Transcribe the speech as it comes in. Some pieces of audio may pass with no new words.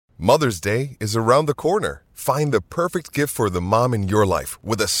Mother's Day is around the corner. Find the perfect gift for the mom in your life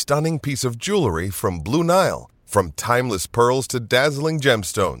with a stunning piece of jewelry from Blue Nile. From timeless pearls to dazzling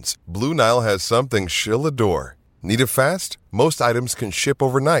gemstones, Blue Nile has something she'll adore. Need it fast? Most items can ship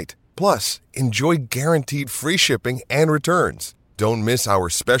overnight. Plus, enjoy guaranteed free shipping and returns. Don't miss our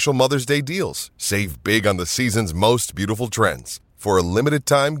special Mother's Day deals. Save big on the season's most beautiful trends. For a limited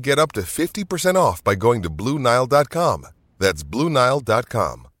time, get up to 50% off by going to BlueNile.com. That's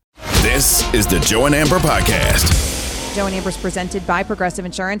BlueNile.com. This is the Joe and Amber Podcast. Joe and Amber is presented by Progressive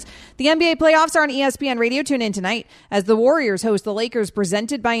Insurance. The NBA playoffs are on ESPN Radio. Tune in tonight as the Warriors host the Lakers,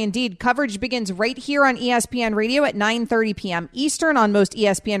 presented by Indeed. Coverage begins right here on ESPN Radio at 9:30 p.m. Eastern on most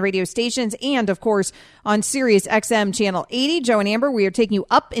ESPN radio stations and, of course, on Sirius XM Channel 80. Joe and Amber, we are taking you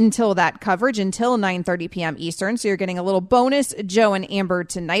up until that coverage until 9:30 p.m. Eastern, so you're getting a little bonus Joe and Amber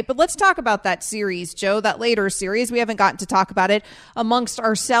tonight. But let's talk about that series, Joe, that later series. We haven't gotten to talk about it amongst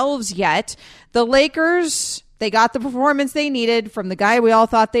ourselves yet. The Lakers... they got the performance they needed from the guy we all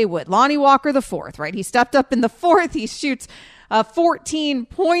thought they would. Lonnie Walker the fourth, right? He stepped up in the fourth. He shoots 14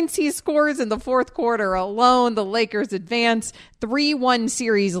 points he scores in the fourth quarter alone. The Lakers advance 3-1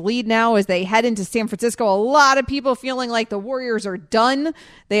 series lead now as they head into San Francisco. A lot of people feeling like the Warriors are done.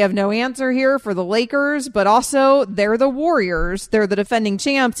 They have no answer here for the Lakers, but also they're the Warriors. They're the defending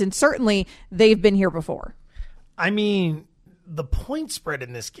champs, and certainly they've been here before. I mean, the point spread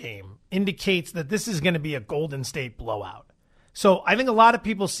in this game indicates that this is going to be a Golden State blowout. So I think a lot of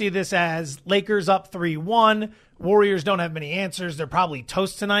people see this as Lakers up 3-1. Warriors don't have many answers. They're probably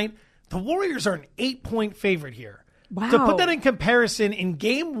toast tonight. The Warriors are an 8-point favorite here. Wow. To put that in comparison, in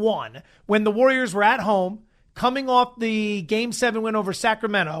game one, when the Warriors were at home, coming off the game 7 win over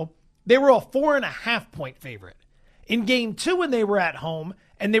Sacramento, they were a 4.5-point favorite. In game 2, when they were at home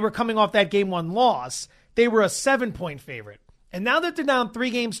and they were coming off that game 1 loss, they were a 7-point favorite. And now that they're down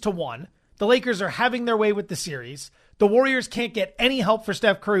 3-1, the Lakers are having their way with the series. The Warriors can't get any help for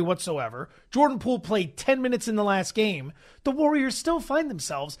Steph Curry whatsoever. Jordan Poole played 10 minutes in the last game. The Warriors still find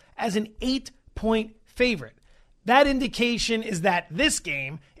themselves as an 8-point favorite. That indication is that this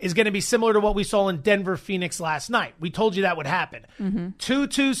game is going to be similar to what we saw in Denver-Phoenix last night. We told you that would happen.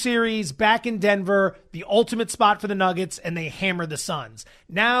 2-2 series back in Denver, the ultimate spot for the Nuggets, and they hammer the Suns.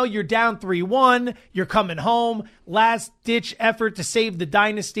 Now you're down 3-1. You're coming home. Last-ditch effort to save the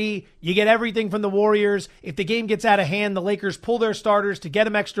dynasty. You get everything from the Warriors. If the game gets out of hand, the Lakers pull their starters to get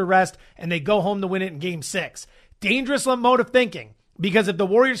them extra rest, and they go home to win it in Game 6. Dangerous mode of thinking. Because if the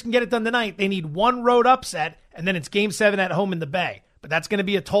Warriors can get it done tonight, they need one road upset, and then it's Game 7 at home in the Bay. But that's going to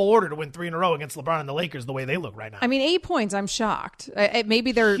be a tall order to win 3 in a row against LeBron and the Lakers the way they look right now. I mean, 8 points, I'm shocked.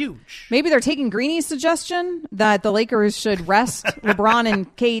 Maybe they're huge. Maybe they're taking Greeny's suggestion that the Lakers should rest LeBron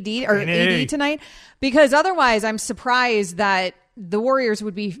and KD or AD tonight. Because otherwise, I'm surprised that the Warriors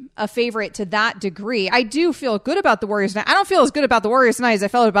would be a favorite to that degree. I do feel good about the Warriors tonight. I don't feel as good about the Warriors tonight as I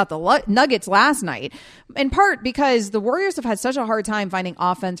felt about the Nuggets last night, in part because the Warriors have had such a hard time finding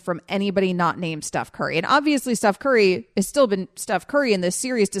offense from anybody not named Steph Curry. And obviously Steph Curry has still been Steph Curry in this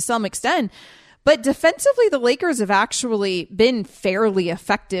series to some extent. But defensively, the Lakers have actually been fairly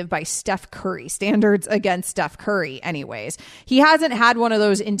effective by Steph Curry standards against Steph Curry anyways. He hasn't had one of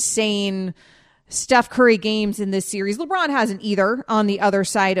those insane Steph Curry games in this series. LeBron hasn't either on the other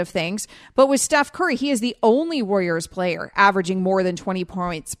side of things. But with Steph Curry, he is the only Warriors player averaging more than 20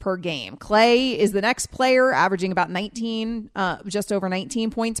 points per game. Clay is the next player averaging about just over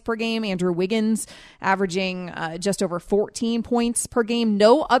 19 points per game. Andrew Wiggins averaging just over 14 points per game.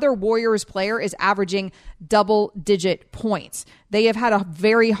 No other Warriors player is averaging double-digit points. They have had a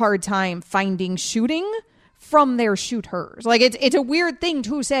very hard time finding shooting from their shooters. Like it's a weird thing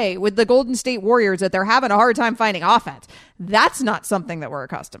to say with the Golden State Warriors that they're having a hard time finding offense. That's not something that we're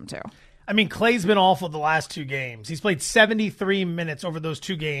accustomed to. I mean, Clay's been awful the last 2 games. He's played 73 minutes over those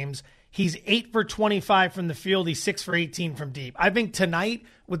 2 games. He's 8 for 25 from the field. He's 6 for 18 from deep. I think tonight,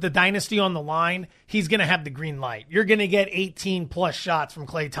 with the dynasty on the line, he's going to have the green light. You're going to get 18 plus shots from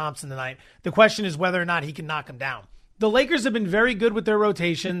Klay Thompson tonight. The question is whether or not he can knock him down. The Lakers have been very good with their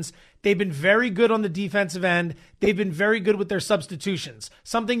rotations. They've been very good on the defensive end. They've been very good with their substitutions,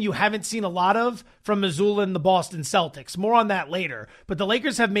 something you haven't seen a lot of from Mazzulla and the Boston Celtics. More on that later. But the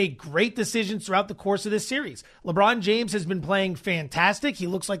Lakers have made great decisions throughout the course of this series. LeBron James has been playing fantastic. He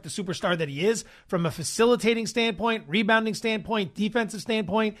looks like the superstar that he is from a facilitating standpoint, rebounding standpoint, defensive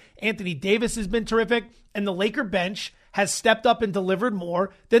standpoint. Anthony Davis has been terrific. And the Laker bench has stepped up and delivered more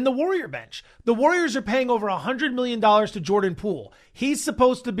than the Warrior bench. The Warriors are paying over $100 million to Jordan Poole. He's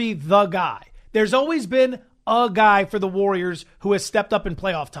supposed to be the guy. There's always been a guy for the Warriors who has stepped up in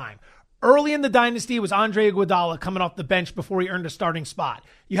playoff time. Early in the dynasty, it was Andre Iguodala coming off the bench before he earned a starting spot.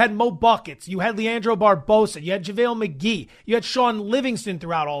 You had Mo Buckets. You had Leandro Barbosa. You had JaVale McGee. You had Sean Livingston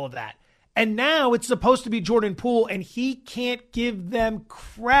throughout all of that. And now it's supposed to be Jordan Poole, and he can't give them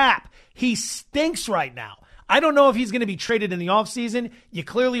crap. He stinks right now. I don't know if he's going to be traded in the offseason. You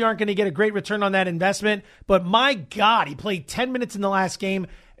clearly aren't going to get a great return on that investment. But my God, he played 10 minutes in the last game.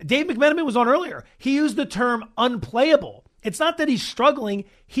 Dave McMenamin was on earlier. He used the term unplayable. It's not that he's struggling.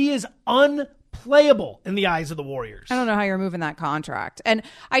 He is unplayable in the eyes of the Warriors. I don't know how you're moving that contract. And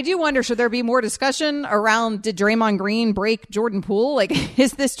I do wonder, should there be more discussion around, did Draymond Green break Jordan Poole? Like,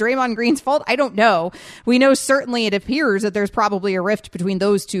 is this Draymond Green's fault? I don't know. We know certainly it appears that there's probably a rift between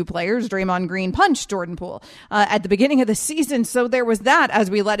those two players. Draymond Green punched Jordan Poole at the beginning of the season. So there was that as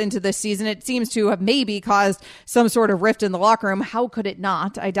we led into this season. It seems to have maybe caused some sort of rift in the locker room. How could it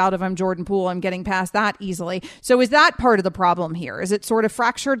not? I doubt if I'm Jordan Poole, I'm getting past that easily. So is that part of the problem here? Is it sort of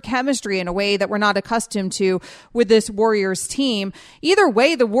fractured chemistry in a way that we're not accustomed to with this Warriors team? Either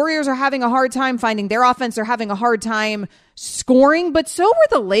way, the Warriors are having a hard time finding their offense. They're having a hard time scoring, but so were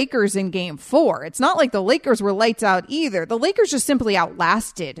the Lakers in game 4. It's not like the Lakers were lights out either. The Lakers just simply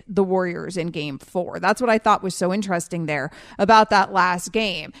outlasted the Warriors in game 4. That's what I thought was so interesting there about that last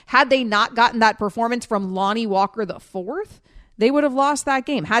game. Had they not gotten that performance from Lonnie Walker IV, they would have lost that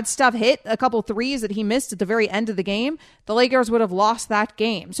game. Had Steph hit a couple threes that he missed at the very end of the game, the Lakers would have lost that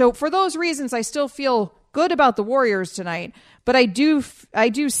game. So for those reasons, I still feel good about the Warriors tonight, but I do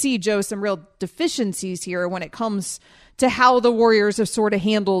see, Joe, some real deficiencies here when it comes to how the Warriors have sort of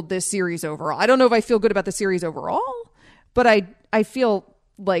handled this series overall. I don't know if I feel good about the series overall, but I feel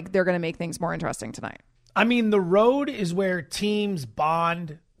like they're going to make things more interesting tonight. I mean, the road is where teams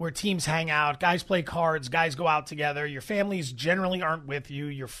bond, where teams hang out, guys play cards, guys go out together. Your families generally aren't with you.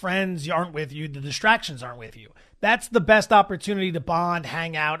 Your friends aren't with you. The distractions aren't with you. That's the best opportunity to bond,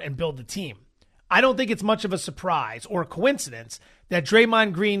 hang out, and build the team. I don't think it's much of a surprise or a coincidence that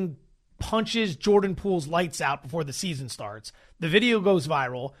Draymond Green punches Jordan Poole's lights out before the season starts. The video goes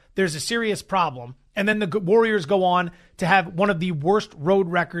viral. There's a serious problem. And then the Warriors go on to have one of the worst road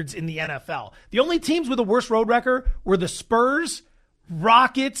records in the NFL. The only teams with a worst road record were the Spurs,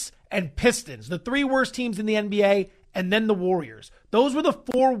 Rockets, and Pistons, the 3 worst teams in the NBA, and then the Warriors. Those were the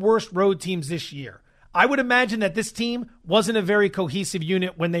 4 worst road teams this year. I would imagine that this team wasn't a very cohesive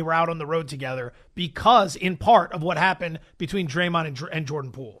unit when they were out on the road together because, in part, of what happened between Draymond and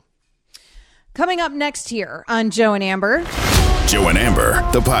Jordan Poole. Coming up next here on Joe and Amber. Joe and Amber,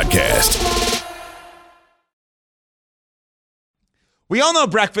 the podcast. We all know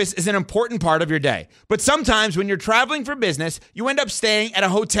breakfast is an important part of your day, but sometimes when you're traveling for business, you end up staying at a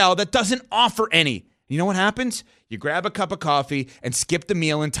hotel that doesn't offer any. You know what happens? You grab a cup of coffee and skip the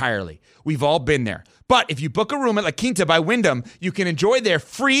meal entirely. We've all been there. But if you book a room at La Quinta by Wyndham, you can enjoy their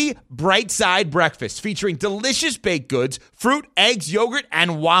free Bright Side breakfast featuring delicious baked goods, fruit, eggs, yogurt,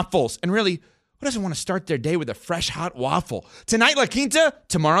 and waffles. And really, who doesn't want to start their day with a fresh hot waffle? Tonight, La Quinta,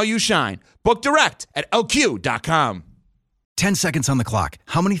 tomorrow you shine. Book direct at LQ.com. 10 seconds on the clock.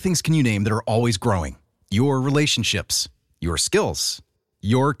 How many things can you name that are always growing? Your relationships, your skills,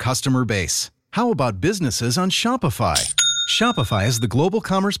 your customer base. How about businesses on Shopify? Shopify is the global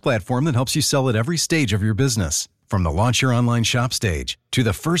commerce platform that helps you sell at every stage of your business. From the launch your online shop stage to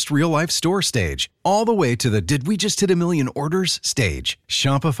the first real-life store stage, all the way to the did we just hit 1 million orders stage.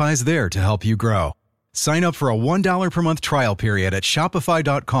 Shopify's there to help you grow. Sign up for a $1 per month trial period at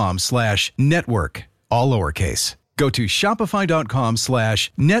shopify.com/network, all lowercase. Go to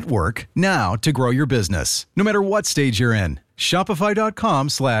shopify.com/network now to grow your business, no matter what stage you're in.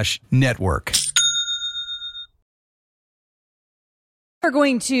 Shopify.com/network. We're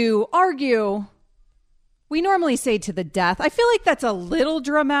going to argue. We normally say to the death. I feel like that's a little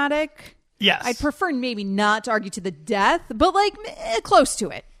dramatic. Yes. I'd prefer maybe not to argue to the death, but like close to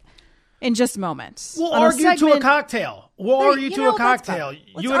it in just moments. We'll argue to a cocktail. We'll argue to a cocktail.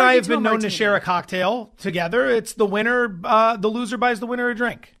 You and I have been known to share a cocktail together. It's the winner. The loser buys the winner a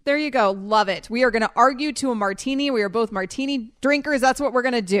drink. There you go. Love it. We are going to argue to a martini. We are both martini drinkers. That's what we're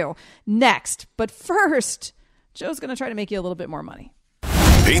going to do next. But first, Joe's going to try to make you a little bit more money.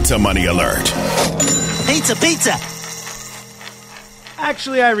 Pizza money alert. Pizza, pizza.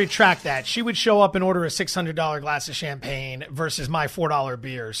 Actually, I retract that. She would show up and order a $600 glass of champagne versus my $4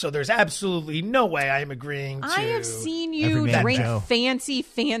 beer. So there's absolutely no way I am agreeing to... I have seen you drink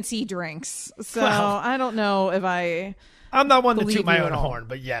fancy drinks. So I don't know if I'm not one to toot my own horn,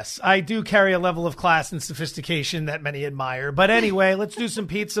 but yes, I do carry a level of class and sophistication that many admire. But anyway, let's do some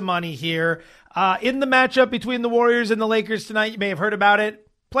pizza money here. In the matchup between the Warriors and the Lakers tonight, you may have heard about it.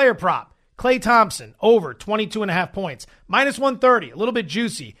 Player prop. Klay Thompson, over 22.5 points. -130, a little bit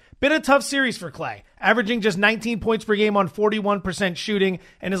juicy. Been a tough series for Klay, averaging just 19 points per game on 41% shooting,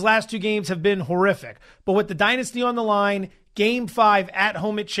 and his last 2 games have been horrific. But with the dynasty on the line, Game 5 at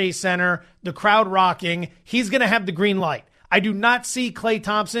home at Chase Center, the crowd rocking, he's going to have the green light. I do not see Klay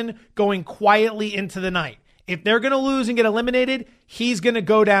Thompson going quietly into the night. If they're going to lose and get eliminated, he's going to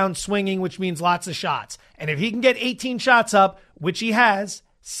go down swinging, which means lots of shots. And if he can get 18 shots up, which he has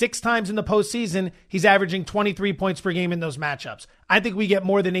 6 times in the postseason, he's averaging 23 points per game in those matchups. I think we get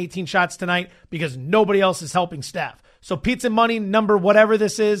more than 18 shots tonight because nobody else is helping Steph. So pizza money number, whatever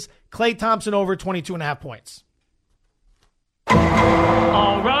this is, Klay Thompson over 22.5 points.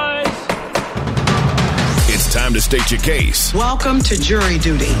 All right. It's time to state your case. Welcome to Jury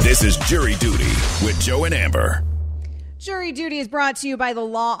Duty. This is Jury Duty with Joe and Amber. Jury Duty is brought to you by the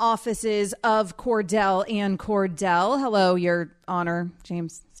law offices of Cordell and Cordell. Hello, Your Honor,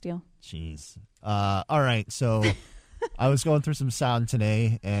 James Steele. Jeez. All right, so I was going through some sound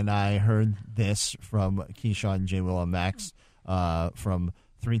today, and I heard this from Keyshawn J. Will and Max from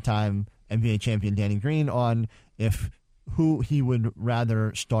 3-time NBA champion Danny Green on who he would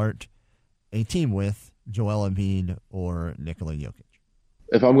rather start a team with, Joel Embiid or Nikola Jokic.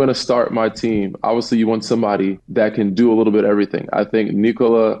 If I'm going to start my team, obviously you want somebody that can do a little bit of everything. I think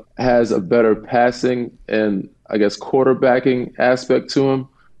Nikola has a better passing and, I guess, quarterbacking aspect to him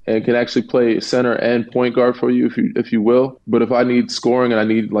and can actually play center and point guard for you if you will. But if I need scoring and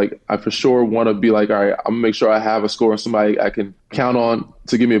I for sure want to be like, all right, I'm going to make sure I have a scorer, somebody I can count on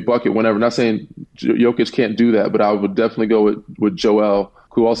to give me a bucket whenever. Not saying Jokic can't do that, but I would definitely go with Joel,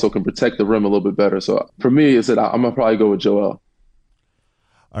 who also can protect the rim a little bit better. So for me, I'm going to probably go with Joel.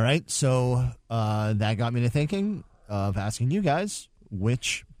 All right, so that got me to thinking of asking you guys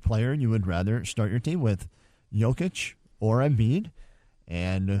which player you would rather start your team with, Jokic or Embiid.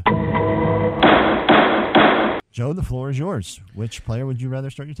 And Joe, the floor is yours. Which player would you rather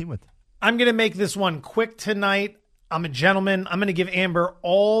start your team with? I'm going to make this one quick tonight. I'm a gentleman. I'm going to give Amber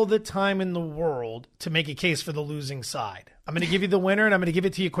all the time in the world to make a case for the losing side. I'm going to give you the winner, and I'm going to give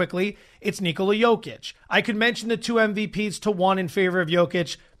it to you quickly. It's Nikola Jokic. I could mention the 2 MVPs to 1 in favor of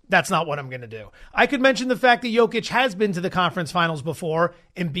Jokic. That's not what I'm going to do. I could mention the fact that Jokic has been to the conference finals before,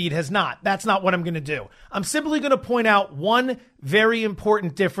 Embiid has not. That's not what I'm going to do. I'm simply going to point out one very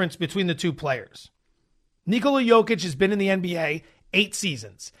important difference between the 2 players. Nikola Jokic has been in the NBA 8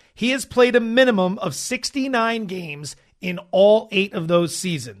 seasons. He has played a minimum of 69 games in all 8 of those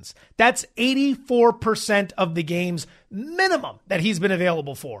seasons. That's 84% of the games minimum that he's been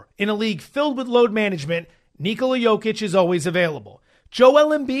available for. In a league filled with load management, Nikola Jokic is always available. Joel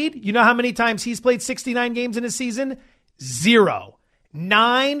Embiid, you know how many times he's played 69 games in a season? 0.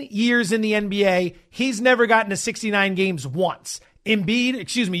 9 years in the NBA, he's never gotten to 69 games once.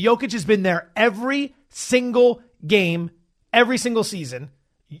 Jokic has been there every single game, every single season.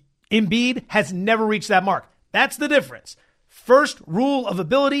 Embiid has never reached that mark. That's the difference. First rule of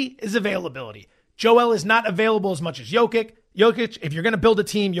ability is availability. Joel is not available as much as Jokic. Jokic, if you're going to build a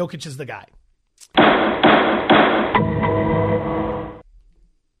team, Jokic is the guy.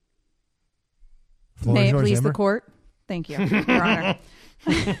 May it please the court. Thank you, Your Honor.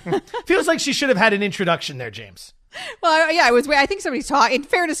 Feels like she should have had an introduction there, James. Well, yeah, I think somebody's talking. In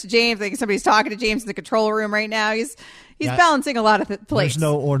fairness to James, I think somebody's talking to James in the control room right now. He's balancing a lot of plates. There's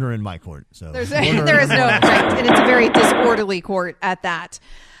no order in my court, so there is no, right, and it's a very disorderly court at that.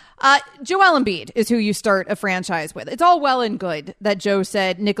 Joel Embiid is who you start a franchise with. It's all well and good that Joe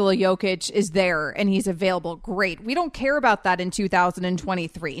said Nikola Jokic is there and he's available. Great. We don't care about that in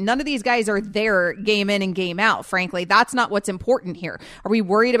 2023. None of these guys are there game in and game out, frankly. That's not what's important here. Are we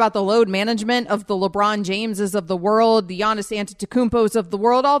worried about the load management of the LeBron Jameses of the world, the Giannis Antetokounmpos of the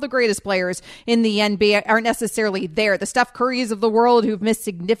world? All the greatest players in the NBA aren't necessarily there. The Steph Currys of the world who've missed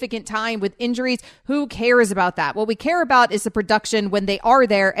significant time with injuries. Who cares about that? What we care about is the production when they are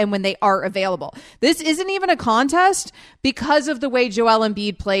there and when they are available. This isn't even a contest because of the way Joel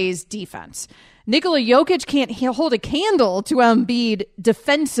Embiid plays defense. Nikola Jokic can't hold a candle to Embiid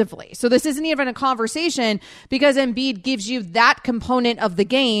defensively. So this isn't even a conversation because Embiid gives you that component of the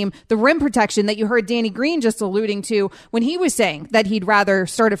game, the rim protection that you heard Danny Green just alluding to when he was saying that he'd rather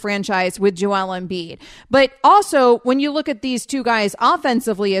start a franchise with Joel Embiid. But also, when you look at these 2 guys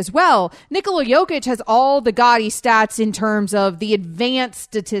offensively as well, Nikola Jokic has all the gaudy stats in terms of the advanced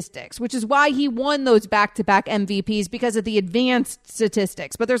statistics, which is why he won those back-to-back MVPs because of the advanced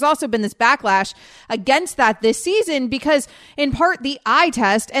statistics. But there's also been this backlash backlash against that this season because, in part, the eye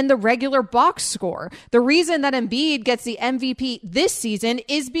test and the regular box score. The reason that Embiid gets the MVP this season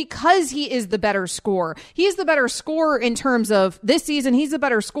is because he is the better scorer. He's the better scorer in terms of this season. He's the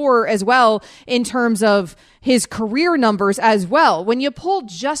better scorer as well in terms of his career numbers as well. When you pull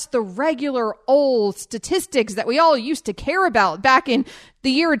just the regular old statistics that we all used to care about back in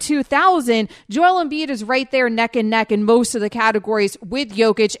the year 2000, Joel Embiid is right there neck and neck in most of the categories with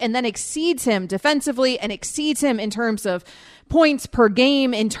Jokic, and then exceeds him defensively and exceeds him in terms of points per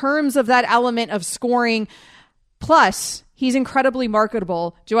game, in terms of that element of scoring. Plus, he's incredibly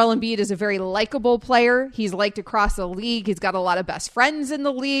marketable. Joel Embiid is a very likable player. He's liked across the league. He's got a lot of best friends in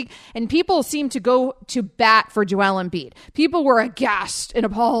the league. And people seem to go to bat for Joel Embiid. People were aghast and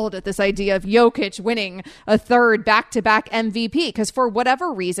appalled at this idea of Jokic winning a third back-to-back MVP. Because for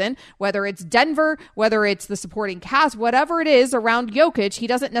whatever reason, whether it's Denver, whether it's the supporting cast, whatever it is around Jokic, he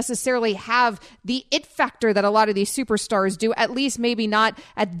doesn't necessarily have the it factor that a lot of these superstars do, at least maybe not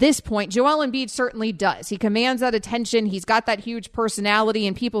at this point. Joel Embiid certainly does. He commands that attention. He's got that huge personality,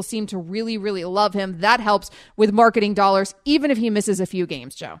 and people seem to really, really love him. That helps with marketing dollars, even if he misses a few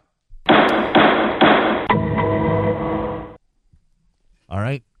games, Joe. All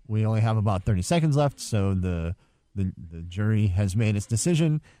right. We only have about 30 seconds left, so the jury has made its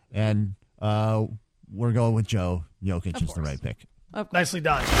decision, and we're going with Joe. Jokic is the right pick. Nicely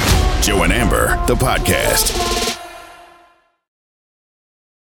done. Joe and Amber, the podcast.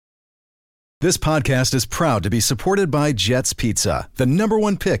 This podcast is proud to be supported by Jets Pizza, the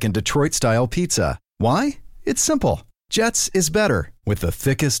 #1 pick in Detroit-style pizza. Why? It's simple. Jets is better. With the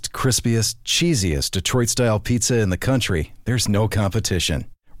thickest, crispiest, cheesiest Detroit-style pizza in the country, there's no competition.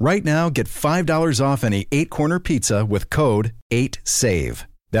 Right now, get $5 off any 8-corner pizza with code 8SAVE.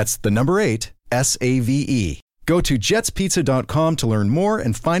 That's the number 8, SAVE. Go to jetspizza.com to learn more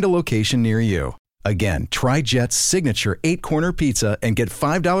and find a location near you. Again, try Jet's signature 8-corner pizza and get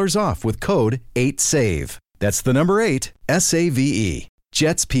 $5 off with code 8SAVE. That's the number 8, SAVE.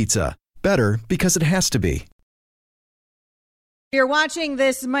 Jet's Pizza. Better because it has to be. You're watching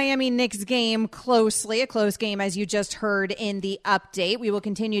this Miami Knicks game closely, a close game as you just heard in the update. We will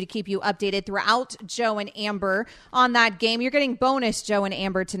continue to keep you updated throughout Joe and Amber on that game. You're getting bonus Joe and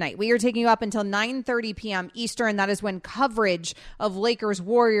Amber tonight. We are taking you up until 9:30 p.m. Eastern. That is when coverage of Lakers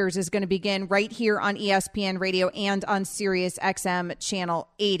Warriors is going to begin right here on ESPN Radio and on Sirius XM Channel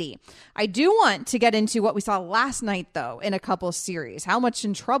 80. I do want to get into what we saw last night, though, in a couple series. How much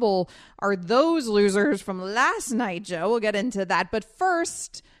in trouble are those losers from last night, Joe? We'll get into that. But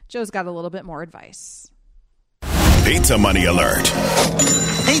first, Joe's got a little bit more advice. Pizza money alert.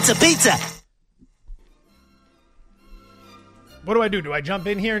 Pizza, pizza. What do I do? Do I jump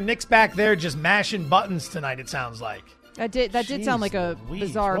in here? Nick's back there just mashing buttons tonight, it sounds like. That did sound like a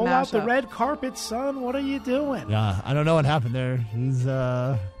bizarre Roll mashup. out the red carpet, son. What are you doing? Yeah, I don't know what happened there. He's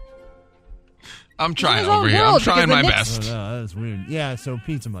I'm trying over here. I'm trying my best. Oh, no, that's weird. Yeah, so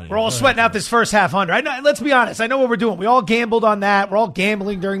pizza money. We're all sweating out this first half under. I know, let's be honest. I know what we're doing. We all gambled on that. We're all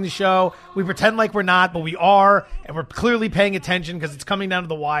gambling during the show. We pretend like we're not, but we are, and we're clearly paying attention because it's coming down to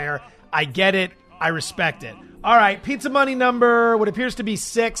the wire. I get it. I respect it. All right, pizza money number, what appears to be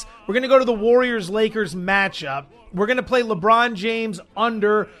 6. We're going to go to the Warriors-Lakers matchup. We're going to play LeBron James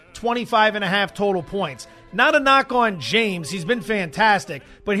under 25.5 total points. Not a knock on James. He's been fantastic.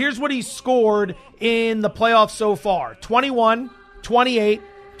 But here's what he's scored in the playoffs so far. 21, 28,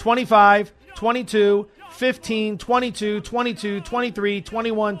 25, 22, 15, 22, 22, 23,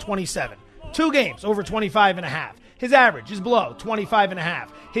 21, 27. 2 games over 25.5. His average is below 25.5.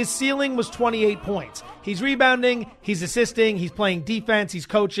 His ceiling was 28 points. He's rebounding, he's assisting, he's playing defense, he's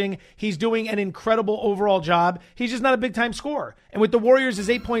coaching, he's doing an incredible overall job. He's just not a big-time scorer. And with the Warriors as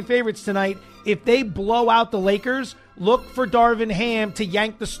 8-point favorites tonight, if they blow out the Lakers, look for Darvin Ham to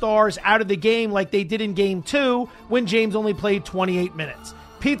yank the Stars out of the game like they did in Game 2 when James only played 28 minutes.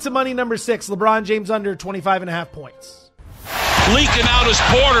 Pizza money number 6, LeBron James under 25.5 points. Leaking out is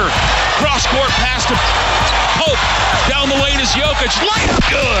Porter. Cross-court pass to Pope. Down the lane is Jokic.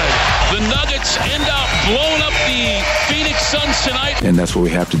 Layup good. The Nuggets end up blowing up the Phoenix Suns tonight. And that's what we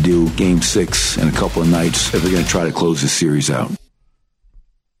have to do Game 6 in a couple of nights if we're going to try to close this series out.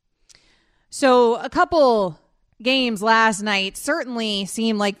 So a couple games last night certainly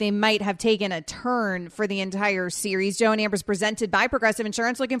seemed like they might have taken a turn for the entire series. Joe and Amber's presented by Progressive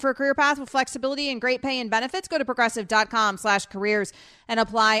Insurance. Looking for a career path with flexibility and great pay and benefits? Go to progressive.com/careers and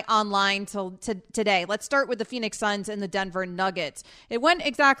apply online today. Let's start with the Phoenix Suns and the Denver Nuggets. It went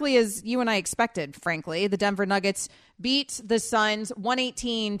exactly as you and I expected, frankly. The Denver Nuggets beat the Suns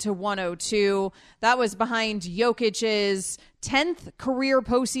 118-102. That was behind Jokic's 10th career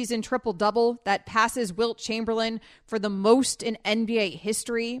postseason triple-double that passes Wilt Chamberlain for the most in NBA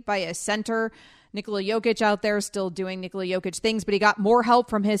history by a center. Nikola Jokic out there still doing Nikola Jokic things, but he got more help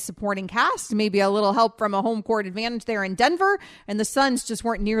from his supporting cast, maybe a little help from a home court advantage there in Denver, and the Suns just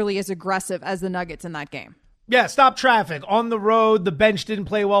weren't nearly as aggressive as the Nuggets in that game. Yeah, stop traffic. On the road, the bench didn't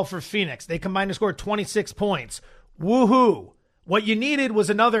play well for Phoenix. They combined to score 26 points. Woohoo. What you needed was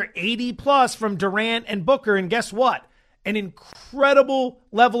another 80-plus from Durant and Booker, and guess what? An incredible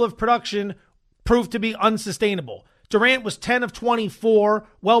level of production proved to be unsustainable. Durant was 10 of 24,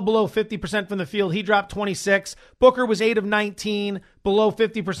 well below 50% from the field. He dropped 26. Booker was 8 of 19, below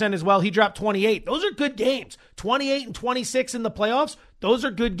 50% as well. He dropped 28. Those are good games. 28 and 26 in the playoffs, those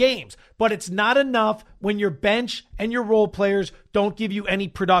are good games. But it's not enough when your bench and your role players don't give you any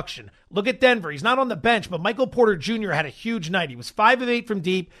production. Look at Denver. He's not on the bench, but Michael Porter Jr. had a huge night. He was 5 of 8 from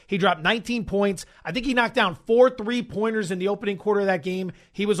deep. He dropped 19 points. I think he knocked down 4 3-pointers in the opening quarter of that game.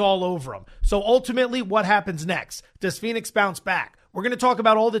 He was all over them. So ultimately, what happens next? Does Phoenix bounce back? We're going to talk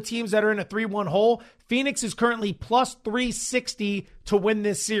about all the teams that are in a 3-1 hole. Phoenix is currently plus 360 to win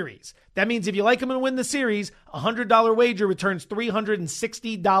this series. That means if you like them to win the series, a $100 wager returns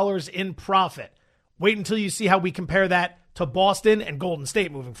 $360 in profit. Wait until you see how we compare that to Boston and Golden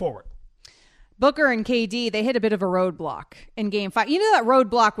State moving forward. Booker and KD, they hit a bit of a roadblock in Game 5. You know that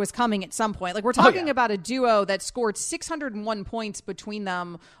roadblock was coming at some point. Like, we're talking about a duo that scored 601 points between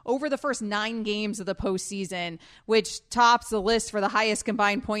them over the first 9 games of the postseason, which tops the list for the highest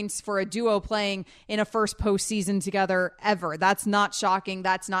combined points for a duo playing in a first postseason together ever. That's not shocking.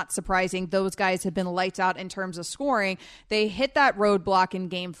 That's not surprising. Those guys have been lights out in terms of scoring. They hit that roadblock in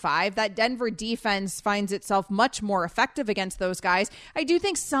Game 5. That Denver defense finds itself much more effective against those guys. I do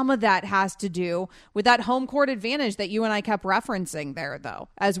think some of that has to do with that home court advantage that you and I kept referencing there, though,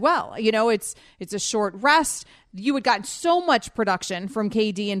 as well. You know, it's a short rest. You had gotten so much production from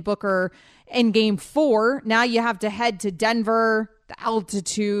KD and Booker in Game 4. Now you have to head to Denver, the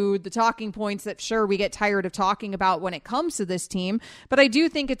altitude, the talking points that, sure, we get tired of talking about when it comes to this team. But I do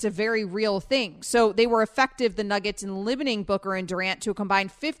think it's a very real thing. So they were effective, the Nuggets, in limiting Booker and Durant to a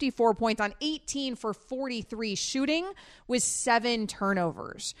combined 54 points on 18 for 43 shooting with 7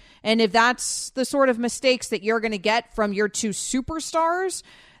 turnovers. And if that's the sort of mistakes that you're going to get from your 2 superstars,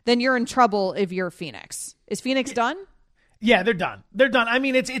 then you're in trouble if you're Phoenix. Is Phoenix done? Yeah, they're done. They're done. I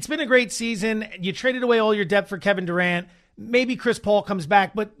mean, it's been a great season. You traded away all your depth for Kevin Durant. Maybe Chris Paul comes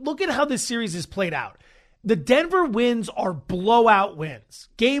back, but look at how this series is played out. The Denver wins are blowout wins.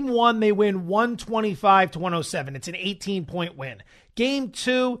 Game 1, they win 125-107. It's an 18-point win. Game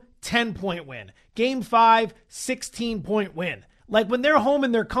 2, 10-point win. Game 5, 16-point win. Like, when they're home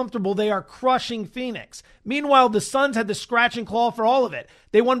and they're comfortable, they are crushing Phoenix. Meanwhile, the Suns had the scratch and claw for all of it.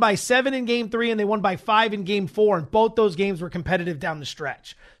 They won by 7 in Game 3 and they won by 5 in Game 4, and both those games were competitive down the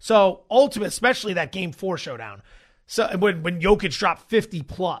stretch. So, ultimately, especially that Game 4 showdown. So when Jokic dropped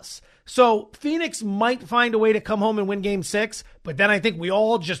 50-plus. So Phoenix might find a way to come home and win Game 6, but then I think we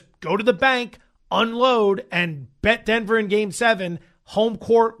all just go to the bank, unload, and bet Denver in Game 7. Home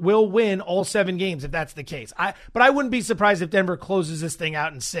court will win all 7 games if that's the case. But I wouldn't be surprised if Denver closes this thing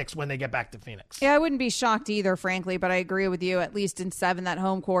out in 6 when they get back to Phoenix. Yeah, I wouldn't be shocked either, frankly, but I agree with you. At least in 7, that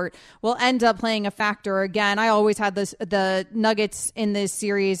home court will end up playing a factor again. I always had the Nuggets in this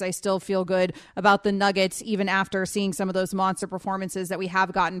series. I still feel good about the Nuggets, even after seeing some of those monster performances that we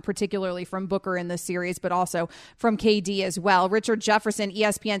have gotten, particularly from Booker in this series, but also from KD as well. Richard Jefferson,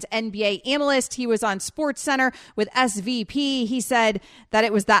 ESPN's NBA analyst, he was on SportsCenter with SVP. He said that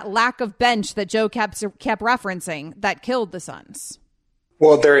it was that lack of bench that Joe kept referencing that killed the Suns.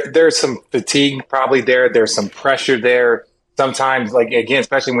 Well, there's some fatigue probably there. There's some pressure there. Sometimes, like, again,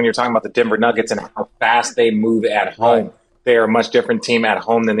 especially when you're talking about the Denver Nuggets and how fast they move at home. They are a much different team at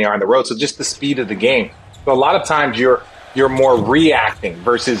home than they are on the road. So just the speed of the game. So a lot of times you're more reacting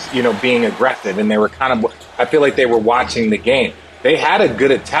versus, being aggressive. And they were I feel like they were watching the game. They had a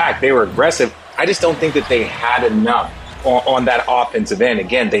good attack. They were aggressive. I just don't think that they had enough on that offensive end.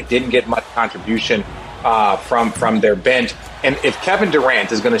 Again, they didn't get much contribution from their bench. And if Kevin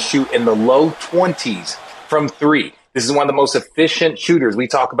Durant is going to shoot in the low 20s from 3, this is one of the most efficient shooters. We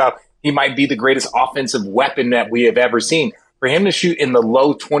talk about he might be the greatest offensive weapon that we have ever seen. For him to shoot in the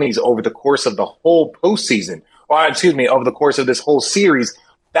low 20s over the course of the whole postseason, over the course of this whole series,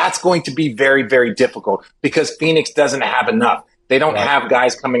 that's going to be very, very difficult because Phoenix doesn't have enough. They don't have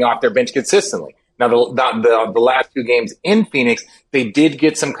guys coming off their bench consistently. Now, the last 2 games in Phoenix, they did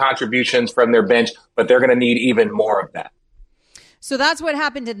get some contributions from their bench, but they're going to need even more of that. So that's what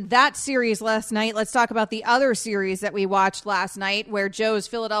happened in that series last night. Let's talk about the other series that we watched last night where Joe's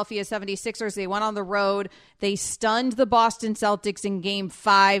Philadelphia 76ers, they went on the road. They stunned the Boston Celtics in Game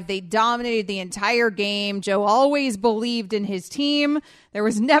 5. They dominated the entire game. Joe always believed in his team. There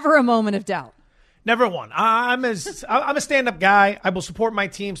was never a moment of doubt. Never one. I'm a stand-up guy. I will support my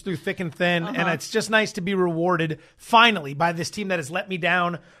teams through thick and thin, and it's just nice to be rewarded finally by this team that has let me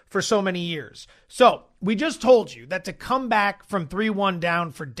down for so many years. So we just told you that to come back from 3-1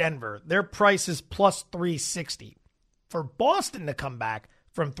 down for Denver, their price is plus 360. For Boston to come back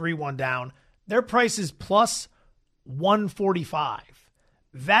from 3-1 down, their price is plus 145.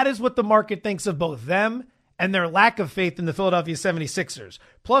 That is what the market thinks of both them and their lack of faith in the Philadelphia 76ers.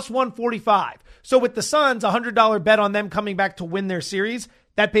 Plus 145. So with the Suns, $100 bet on them coming back to win their series,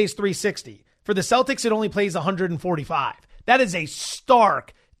 that pays $360. For the Celtics, it only pays $145. That is a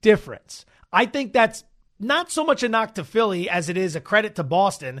stark difference. I think that's not so much a knock to Philly as it is a credit to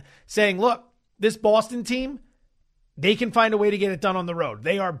Boston, saying, look, this Boston team, they can find a way to get it done on the road.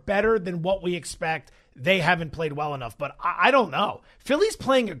 They are better than what we expect. They haven't played well enough, but I don't know. Philly's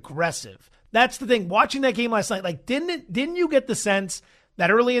playing aggressive. That's the thing. Watching that game last night, like, didn't you get the sense that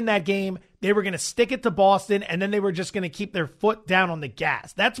early in that game, they were going to stick it to Boston and then they were just going to keep their foot down on the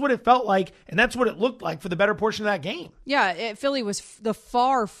gas? That's what it felt like, and that's what it looked like for the better portion of that game. Yeah, Philly was the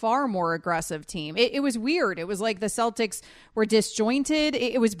far, far more aggressive team. It was weird. It was like the Celtics were disjointed.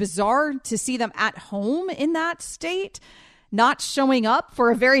 It was bizarre to see them at home in that state, not showing up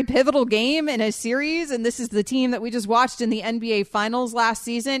for a very pivotal game in a series. And this is the team that we just watched in the NBA Finals last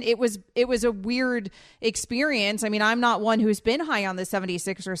season. It was a weird experience. I mean, I'm not one who's been high on the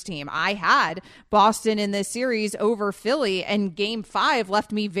 76ers team. I had Boston in this series over Philly, and Game 5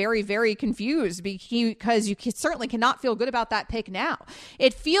 left me very, very confused because you certainly cannot feel good about that pick now.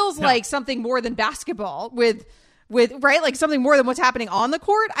 It feels like something more than basketball with right, like something more than what's happening on the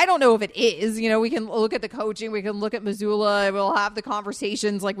court. I don't know if it is. You know, we can look at the coaching, we can look at Mazzulla, we'll have the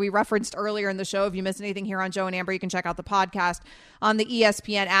conversations like we referenced earlier in the show. If you missed anything here on Joe and Amber, you can check out the podcast on the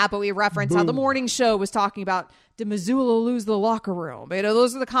ESPN app. But we referenced how the morning show was talking about, did Mazzulla lose the locker room? You know,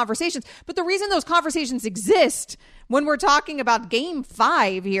 those are the conversations. But the reason those conversations exist when we're talking about Game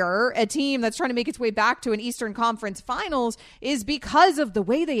 5 here, a team that's trying to make its way back to an Eastern Conference Finals, is because of the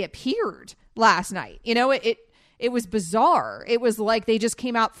way they appeared last night. You know, it was bizarre. It was like they just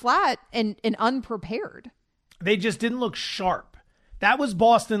came out flat and unprepared. They just didn't look sharp. That was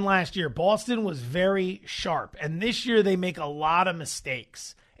Boston last year. Boston was very sharp. And this year they make a lot of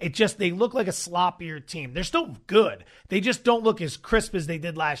mistakes. They look like a sloppier team. They're still good. They just don't look as crisp as they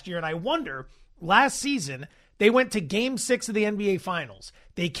did last year. And I wonder, last season, they went to Game 6 of the NBA Finals.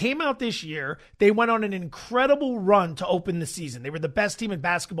 They came out this year. They went on an incredible run to open the season. They were the best team in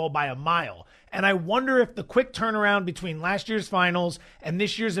basketball by a mile. And I wonder if the quick turnaround between last year's finals and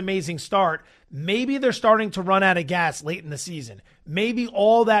this year's amazing start, maybe they're starting to run out of gas late in the season. Maybe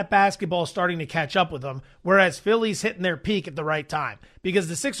all that basketball is starting to catch up with them, whereas Philly's hitting their peak at the right time. Because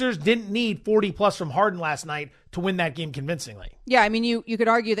the Sixers didn't need 40-plus from Harden last night to win that game convincingly. Yeah, I mean, you could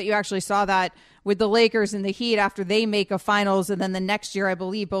argue that you actually saw that with the Lakers and the Heat after they make a finals, and then the next year, I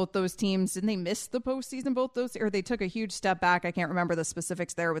believe both those teams, didn't they miss the postseason, both those, or they took a huge step back? I can't remember the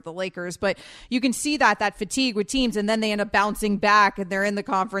specifics there with the Lakers, but you can see that fatigue with teams, and then they end up bouncing back, and they're in the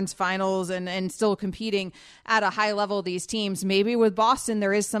conference finals and still competing at a high level, these teams. Maybe with Boston,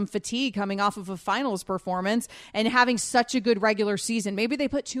 there is some fatigue coming off of a finals performance and having such a good regular season. Maybe they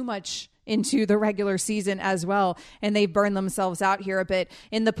put too much into the regular season as well, and they burn themselves out here a bit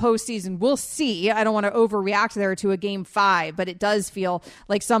in the postseason. We'll see. I don't want to overreact there to a Game 5, but it does feel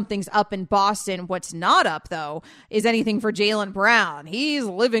like something's up in Boston. What's not up, though, is anything for Jaylen Brown. He's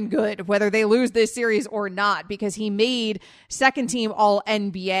living good, whether they lose this series or not, because he made second-team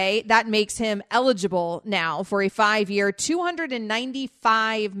All-NBA. That makes him eligible now for a 5-year,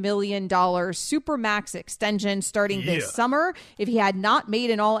 $295 million Supermax extension starting this summer. If he had not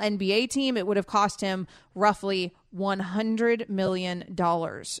made an All-NBA team, it would have cost him roughly $100 million.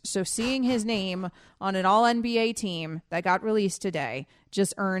 So seeing his name on an All-NBA team that got released today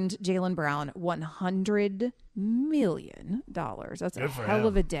just earned Jaylen Brown $100 million. That's a hell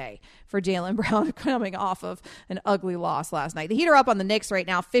of a day for Jaylen Brown coming off of an ugly loss last night. The Heat are up on the Knicks right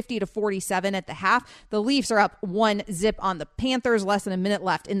now, 50-47 at the half. The Leafs are up 1-0 on the Panthers, less than a minute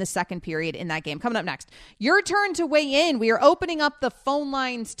left in the second period in that game. Coming up next, your turn to weigh in. We are opening up the phone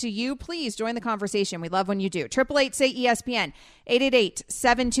lines to you. Please join the conversation. We love when you do. 888-SAY-ESPN,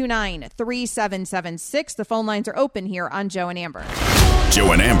 888-729-3776. The phone lines are open here on Joe and Amber.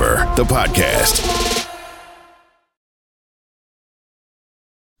 Joe and Amber, the podcast.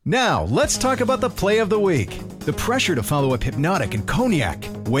 Now, let's talk about the play of the week. The pressure to follow up Hypnotic and Cognac,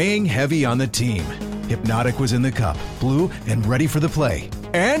 weighing heavy on the team. Hypnotic was in the cup, blue, and ready for the play.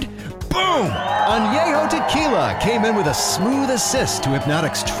 And boom! Añejo Tequila came in with a smooth assist to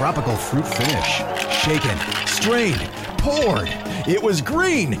Hypnotic's tropical fruit finish. Shaken, strained, poured. It was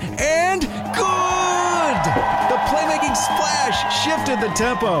green and good! The playmaking splash shifted the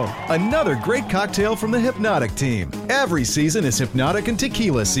tempo. Another great cocktail from the Hypnotic team. Every season is Hypnotic and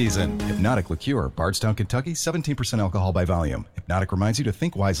Tequila season. Hypnotic Liqueur, Bardstown, Kentucky, 17% alcohol by volume. Hypnotic reminds you to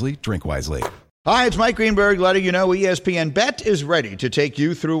think wisely, drink wisely. Hi, it's Mike Greenberg letting you know ESPN Bet is ready to take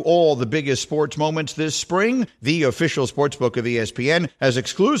you through all the biggest sports moments this spring. The official sportsbook of ESPN has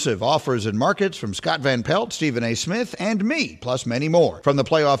exclusive offers and markets from Scott Van Pelt, Stephen A. Smith, and me, plus many more. From the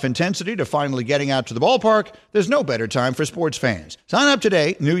playoff intensity to finally getting out to the ballpark, there's no better time for sports fans. Sign up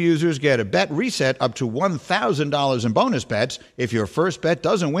today. New users get a bet reset up to $1,000 in bonus bets if your first bet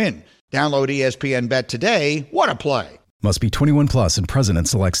doesn't win. Download ESPN Bet today. What a play. Must be 21 plus and present in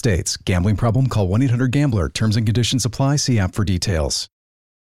select states. Gambling problem? Call 1-800-GAMBLER. Terms and conditions apply. See app for details.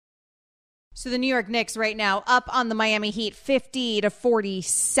 So the New York Knicks right now up on the Miami Heat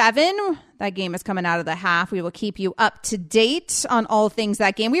 50-47. That game is coming out of the half. We will keep you up to date on all things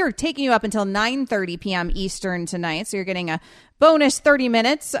that game. We are taking you up until 9:30 p.m. Eastern tonight. So you're getting a bonus 30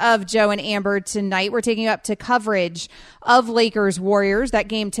 minutes of Joe and Amber tonight. We're taking you up to coverage of Lakers Warriors. That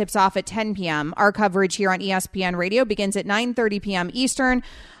game tips off at 10 p.m. Our coverage here on ESPN Radio begins at 9:30 p.m. Eastern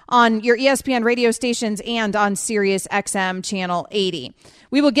on your ESPN radio stations and on Sirius XM Channel 80.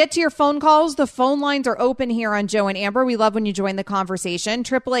 We will get to your phone calls. The phone lines are open here on Joe and Amber. We love when you join the conversation.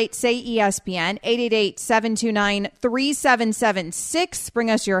 888-SAY-ESPN, 888-729-3776. Bring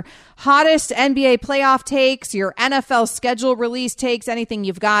us your hottest NBA playoff takes, your NFL schedule release takes, anything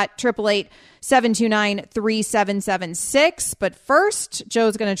you've got. 888-729-3776. But first,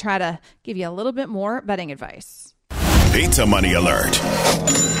 Joe's going to try to give you a little bit more betting advice. Pizza money alert.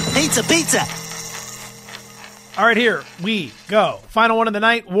 Pizza, pizza. All right, here we go. Final one of the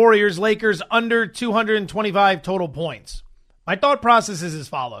night, Warriors, Lakers, under 225 total points. My thought process is as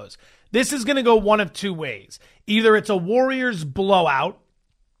follows. This is going to go one of two ways. Either it's a Warriors blowout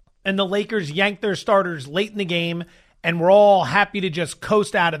and the Lakers yank their starters late in the game and we're all happy to just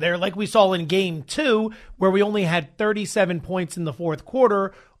coast out of there like we saw in Game 2 where we only had 37 points in the fourth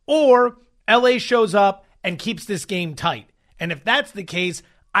quarter, or LA shows up and keeps this game tight. And if that's the case,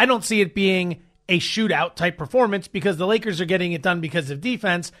 I don't see it being a shootout type performance because the Lakers are getting it done because of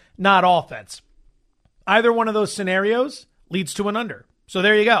defense, not offense. Either one of those scenarios leads to an under. So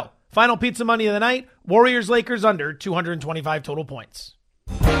there you go. Final pizza money of the night, Warriors, Lakers under 225 total points.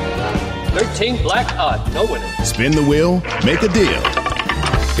 13 black odds, no winner. Spin the wheel, make a deal.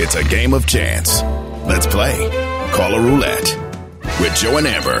 It's a game of chance. Let's play. Call a roulette with Joe and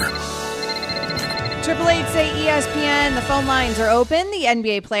Amber. 888-SAY-ESPN. The phone lines are open. The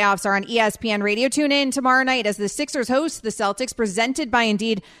NBA playoffs are on ESPN Radio. Tune in tomorrow night as the Sixers host the Celtics, presented by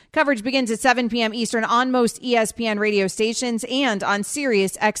Indeed. Coverage begins at 7 p.m. Eastern on most ESPN radio stations and on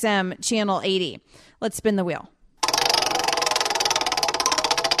Sirius XM Channel 80. Let's spin the wheel.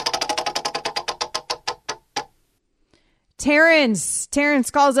 Terrence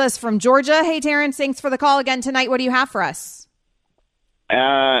calls us from Georgia. Hey, Terrence, thanks for the call again tonight. What do you have for us?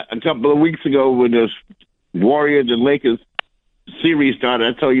 A couple of weeks ago when the Warriors and Lakers series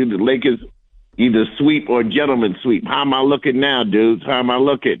started, I told you the Lakers either sweep or gentleman sweep. How am I looking now, dudes? How am I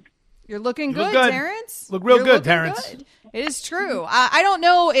looking? You're looking good, Terrence. Look real good, Terrence. Good. It is true. I don't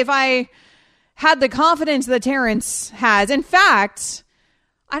know if I had the confidence that Terrence has. In fact,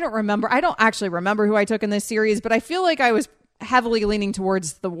 I don't actually remember who I took in this series, but I feel like I was heavily leaning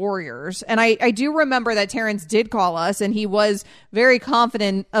towards the Warriors. And I do remember that Terrence did call us and he was very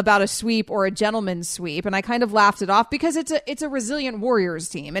confident about a sweep or a gentleman's sweep. And I kind of laughed it off because it's a resilient Warriors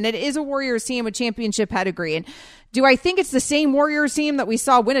team, and it is a Warriors team with championship pedigree. And do I think it's the same Warriors team that we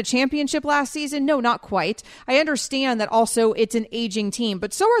saw win a championship last season? No, not quite. I understand that also it's an aging team,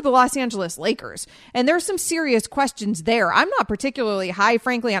 but so are the Los Angeles Lakers. And there's some serious questions there. I'm not particularly high,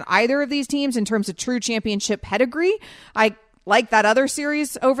 frankly, on either of these teams in terms of true championship pedigree. I like that other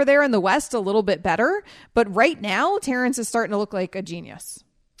series over there in the West a little bit better. But right now, Terrence is starting to look like a genius.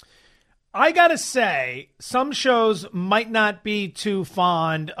 I got to say, some shows might not be too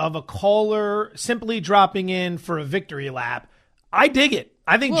fond of a caller simply dropping in for a victory lap. I dig it.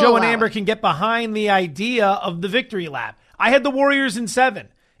 I think Joe and Amber can get behind the idea of the victory lap. I had the Warriors in 7.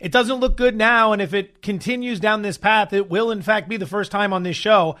 It doesn't look good now, and if it continues down this path, it will in fact be the first time on this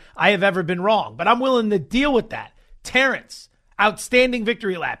show I have ever been wrong. But I'm willing to deal with that. Terrence, outstanding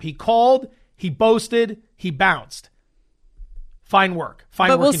victory lap. He called, he boasted, he bounced. Fine work.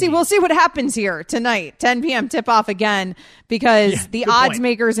 But we'll see what happens here tonight. 10 p.m. tip-off again, because the odds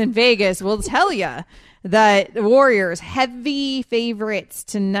makers in Vegas will tell you that the Warriors heavy favorites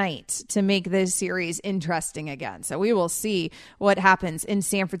tonight to make this series interesting again. So we will see what happens in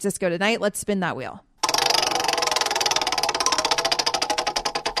San Francisco tonight. Let's spin that wheel.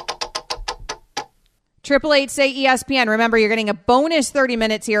 888-SAY-ESPN. Remember, you're getting a bonus 30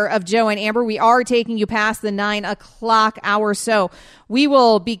 minutes here of Joe and Amber. We are taking you past the 9 o'clock hour, so we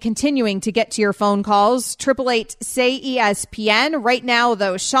will be continuing to get to your phone calls. 888-SAY-ESPN. Right now,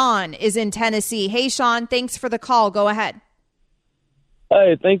 though, Sean is in Tennessee. Hey, Sean, thanks for the call. Go ahead.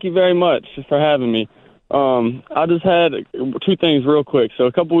 Hey, thank you very much for having me. I just had two things real quick. So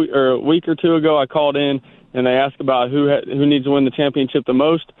a week or two ago, I called in and they asked about who needs to win the championship the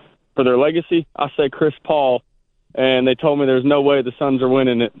most for their legacy. I said Chris Paul, and they told me there's no way the Suns are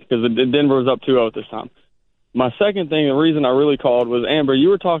winning it because Denver was up 2-0 at this time. My second thing, the reason I really called was, Amber, you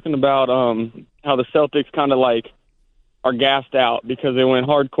were talking about how the Celtics kind of are gassed out because they went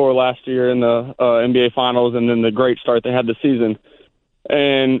hardcore last year in the NBA Finals and then the great start they had the season.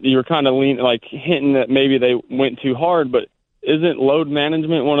 And you were kind of hinting that maybe they went too hard, but isn't load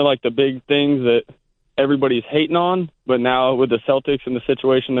management one of the big things that everybody's hating on? But now with the Celtics and the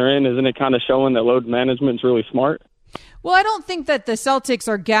situation they're in, isn't it kind of showing that load management's really smart? Well, I don't think that the Celtics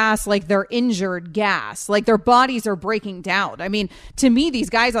are gassed like they're injured gas, like their bodies are breaking down. I mean, to me, these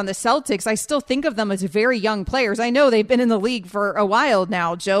guys on the Celtics, I still think of them as very young players. I know they've been in the league for a while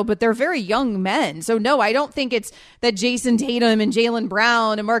now, Joe, but they're very young men. So no, I don't think it's that Jason Tatum and Jaylen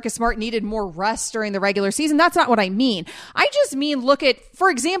Brown and Marcus Smart needed more rest during the regular season. That's not what I mean. I just mean, look at,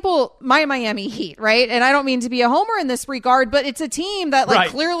 for example, my Miami Heat, right? And I don't mean to be a homer in this regard, but it's a team that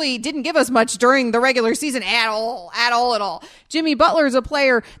clearly didn't give us much during the regular season at all. Jimmy Butler is a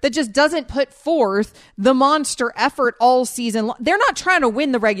player that just doesn't put forth the monster effort all season long. They're not trying to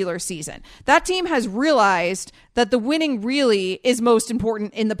win the regular season. That team has realized that the winning really is most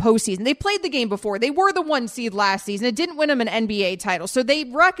important in the postseason. They played the game before. They were the 1 seed last season. It didn't win them an NBA title. So they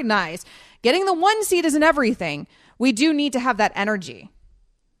recognize getting the 1 seed isn't everything. We do need to have that energy.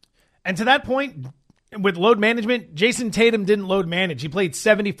 And to that point, with load management, Jason Tatum didn't load manage. He played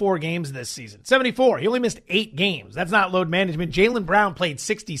 74 games this season. 74. He only missed 8 games. That's not load management. Jaylen Brown played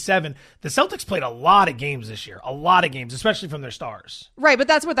 67. The Celtics played a lot of games this year. A lot of games, especially from their stars. Right, but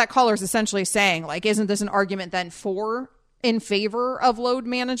that's what that caller is essentially saying. Isn't this an argument then in favor of load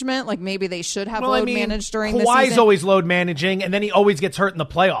management? Maybe they should have managed during the season. Kawhi's always load managing, and then he always gets hurt in the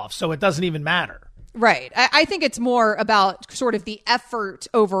playoffs, so it doesn't even matter. Right. I think it's more about sort of the effort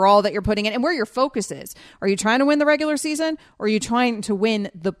overall that you're putting in and where your focus is. Are you trying to win the regular season or are you trying to win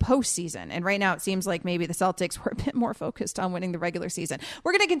the postseason? And right now it seems like maybe the Celtics were a bit more focused on winning the regular season.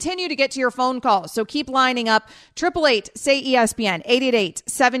 We're going to continue to get to your phone calls, so keep lining up. 888-SAY-ESPN,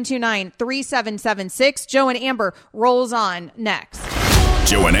 888-729-3776. Joe and Amber rolls on next.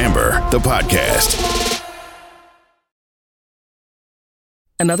 Joe and Amber, the podcast.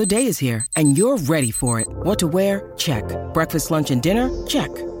 Another day is here, and you're ready for it. What to wear? Check. Breakfast, lunch, and dinner? Check.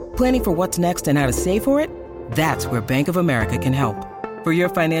 Planning for what's next and how to save for it? That's where Bank of America can help. For your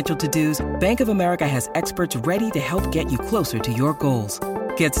financial to-dos, Bank of America has experts ready to help get you closer to your goals.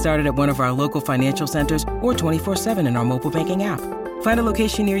 Get started at one of our local financial centers or 24/7 in our mobile banking app. Find a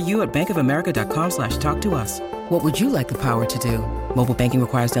location near you at bankofamerica.com/talktous. What would you like the power to do? Mobile banking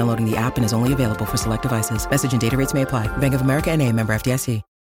requires downloading the app and is only available for select devices. Message and data rates may apply. Bank of America NA, member FDIC.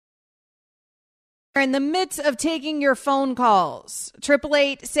 We're in the midst of taking your phone calls.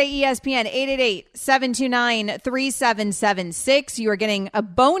 888-SAY-ESPN, 888-729-3776. You are getting a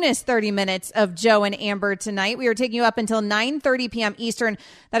bonus 30 minutes of Joe and Amber tonight. We are taking you up until 9:30 p.m. Eastern.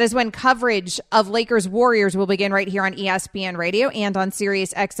 That is when coverage of Lakers Warriors will begin right here on ESPN Radio and on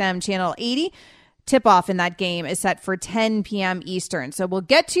Sirius XM Channel 80. Tip-off in that game is set for 10 p.m. Eastern. So we'll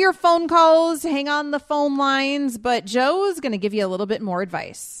get to your phone calls. Hang on the phone lines. But Joe's going to give you a little bit more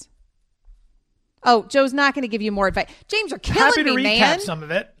advice. Oh, Joe's not going to give you more advice. James, you're killing me, man. Happy to recap some of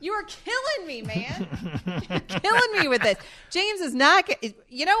it. You are killing me, man. You're killing me with this. James is not.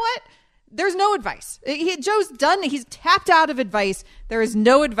 You know what? There's no advice. Joe's done. He's tapped out of advice. There is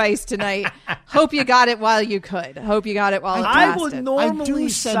no advice tonight. Hope you got it while you could. Hope you got it while it lasted. I do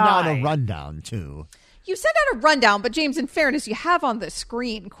send out a rundown, too. You sent out a rundown, but James, in fairness, you have on the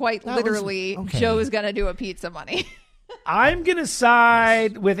screen quite literally Joe's going to do a pizza money. I'm going to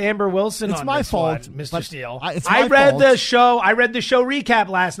side with Amber Wilson on my this fault, one, Mr. Steele. I read the show recap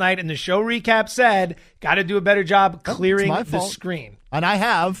last night, and the show recap said, got to do a better job clearing the screen. And I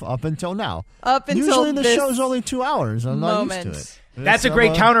have up until now. Up until usually the this show's only 2 hours. I'm not used to it. That's a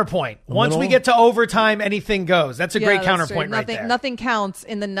great counterpoint. Once we get to overtime, anything goes. That's a great counterpoint right there. Nothing counts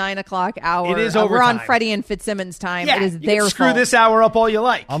in the 9 o'clock hour. It is overtime. We're on Freddie and Fitzsimmons time. Yeah, it is you their can screw fault. this hour up all you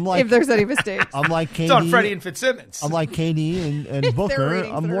like. If there's any mistakes. I'm like KD. It's on Freddie and Fitzsimmons. I'm like KD and Booker.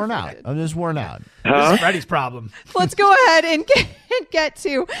 I'm worn out. I'm just worn out. This is Freddie's problem. Let's go ahead and get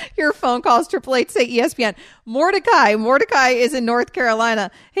to your phone calls. 888-SAY-ESPN. Mordecai is in North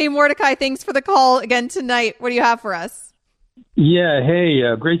Carolina. Hey, Mordecai, thanks for the call again tonight. What do you have for us? Yeah, hey,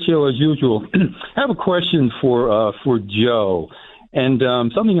 great show as usual. I have a question for Joe, and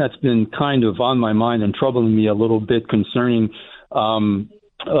something that's been kind of on my mind and troubling me a little bit concerning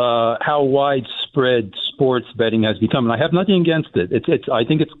how widespread sports betting has become. And I have nothing against it. I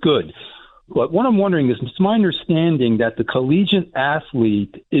think it's good. But what I'm wondering is, it's my understanding that the collegiate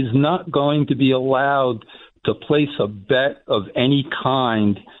athlete is not going to be allowed to place a bet of any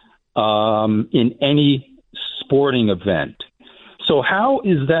kind in any sporting event. So how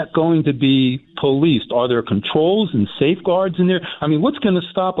is that going to be policed? Are there controls and safeguards in there? I mean, what's going to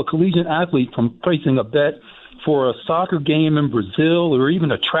stop a collegiate athlete from placing a bet for a soccer game in Brazil or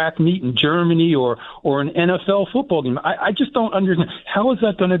even a track meet in Germany or an NFL football game? I just don't understand. How is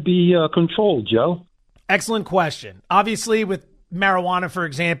that going to be controlled, Joe? Excellent question. Obviously, with marijuana, for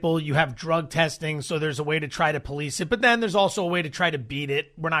example, you have drug testing, so there's a way to try to police it, but then there's also a way to try to beat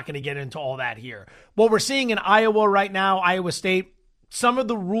it. We're not going to get into all that here. What we're seeing in Iowa right now, Iowa State, some of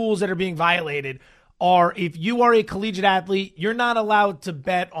the rules that are being violated are, if you are a collegiate athlete, you're not allowed to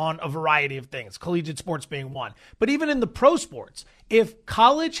bet on a variety of things, collegiate sports being one. But even in the pro sports, if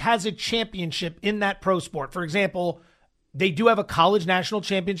college has a championship in that pro sport, for example, they do have a college national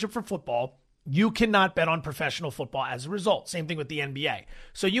championship for football, you cannot bet on professional football as a result. Same thing with the NBA.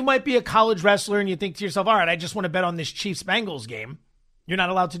 So you might be a college wrestler and you think to yourself, all right, I just want to bet on this Chiefs-Bengals game. You're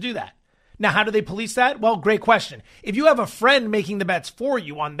not allowed to do that. Now, how do they police that? Well, great question. If you have a friend making the bets for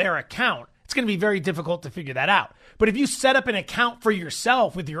you on their account, it's going to be very difficult to figure that out. But if you set up an account for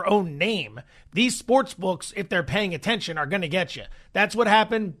yourself with your own name, these sports books, if they're paying attention, are going to get you. That's what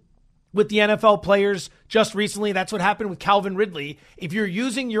happened with the NFL players just recently. That's what happened with Calvin Ridley. If you're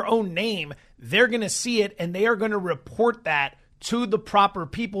using your own name, they're going to see it and they are going to report that to the proper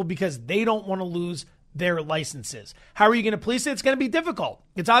people because they don't want to lose their licenses. How are you going to police it? It's going to be difficult.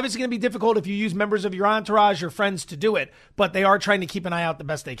 It's obviously going to be difficult if you use members of your entourage or friends to do it, but they are trying to keep an eye out the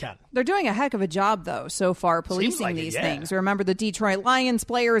best they can. They're doing a heck of a job, though, so far policing these things. Remember the Detroit Lions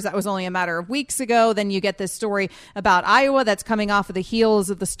players? That was only a matter of weeks ago. Then you get this story about Iowa that's coming off of the heels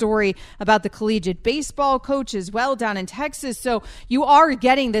of the story about the collegiate baseball coach as well down in Texas. So you are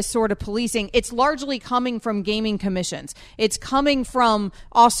getting this sort of policing. It's largely coming from gaming commissions. It's coming from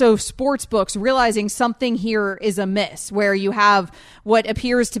also sports books realizing something here is amiss, where you have what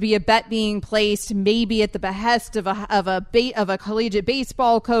appears to be a bet being placed maybe at the behest of a collegiate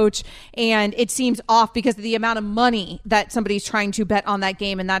baseball coach, and it seems off because of the amount of money that somebody's trying to bet on that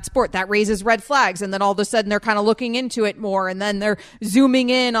game in that sport. That raises red flags, and then all of a sudden they're kind of looking into it more, and then they're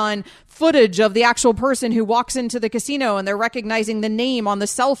zooming in on footage of the actual person who walks into the casino, and they're recognizing the name on the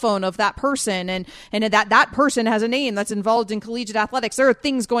cell phone of that person, and that person has a name that's involved in collegiate athletics. There are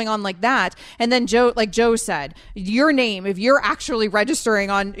things going on like that. And then Joe said, your name, if you're actually registering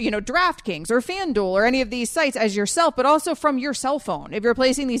on, DraftKings or FanDuel or any of these sites as yourself, but also from your cell phone, if you're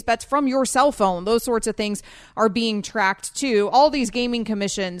placing these bets from your cell phone, those sorts of things are being tracked too. All these gaming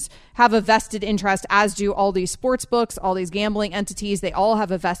commissions have a vested interest, as do all these sports books, all these gambling entities. They all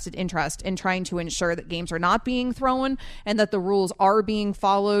have a vested interest in trying to ensure that games are not being thrown and that the rules are being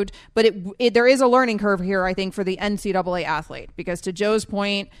followed. But there is a learning curve here, I think, for the NCAA athlete, because to Joe's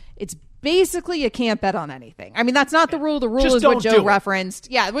point, it's basically you can't bet on anything. I mean, that's not the rule. The rule is what Joe referenced.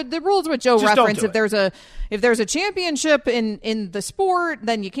 Yeah, the rule is what Joe referenced. If there's a championship in the sport,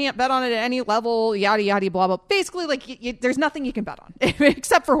 then you can't bet on it at any level, yada, yada, blah, blah. Basically, there's nothing you can bet on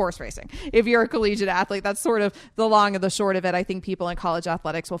except for horse racing. If you're a collegiate athlete, that's sort of the long and the short of it. I think people in college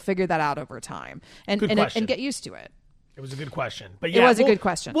athletics will figure that out over time and get used to it. It was a good question. But yeah, it was a good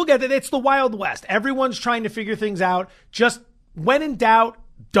question. We'll get it. It's the Wild West. Everyone's trying to figure things out. Just when in doubt,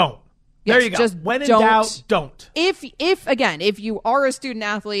 don't. There you go. Just when in doubt, don't. If you are a student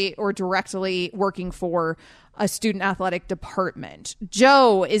athlete or directly working for a student athletic department.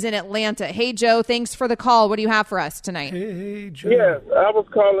 Joe is in Atlanta. Hey, Joe, thanks for the call. What do you have for us tonight? Hey, Joe. Yes, I was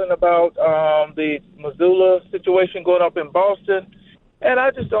calling about the Missoula situation going up in Boston, and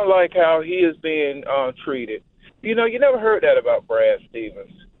I just don't like how he is being treated. You never heard that about Brad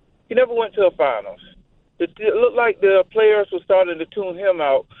Stevens. He never went to a finals. It looked like the players were starting to tune him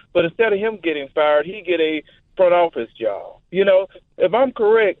out, but instead of him getting fired, he get a front office job. If I'm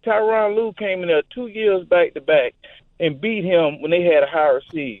correct, Tyronn Lue came in there 2 years back-to-back, and beat him when they had a higher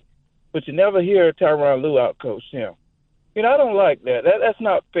seed. But you never hear Tyronn Lue outcoach him. I don't like that. That's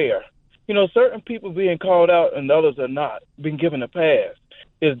not fair. Certain people being called out and others are not, being given a pass.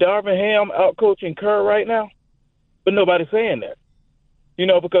 Is Darvin Ham outcoaching Kerr right now? But nobody's saying that.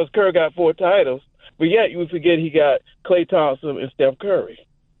 Because Kerr got 4 titles, but yet you would forget he got Klay Thompson and Steph Curry.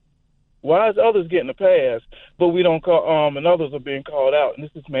 Why is others getting a pass, but we don't call and others are being called out? And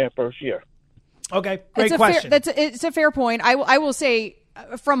this is man's first year. Okay, great question. It's a fair point. I will say,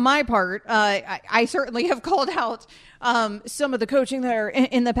 from my part, I certainly have called out some of the coaching there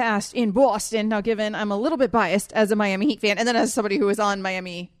in the past in Boston. Now, given I'm a little bit biased as a Miami Heat fan, and then as somebody who was on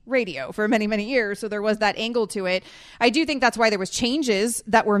Miami radio for many, many years, so there was that angle to it. I do think that's why there was changes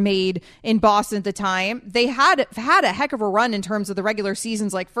that were made in Boston at the time. They had a heck of a run in terms of the regular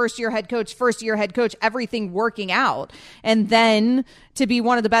seasons, like first year head coach, everything working out, and then to be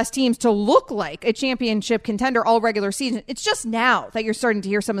one of the best teams, to look like a championship contender all regular season. It's just now that you're starting to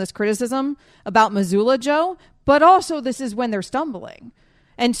hear some of this criticism about Mazzulla, Joe, but also this is when they're stumbling.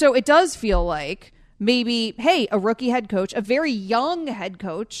 And so it does feel like maybe, hey, a rookie head coach, a very young head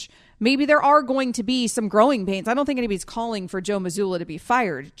coach, maybe there are going to be some growing pains. I don't think anybody's calling for Joe Mazzulla to be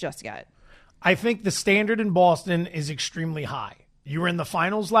fired just yet. I think the standard in Boston is extremely high. You were in the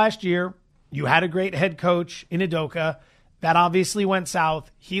finals last year. You had a great head coach in Udoka. That obviously went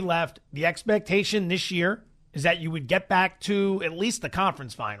south. He left. The expectation this year is that you would get back to at least the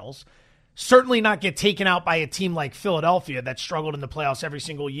conference finals. Certainly not get taken out by a team like Philadelphia that struggled in the playoffs every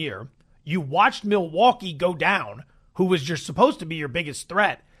single year. You watched Milwaukee go down, who was supposed to be your biggest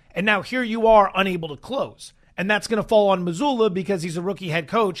threat, and now here you are unable to close. And that's going to fall on Mazzulla because he's a rookie head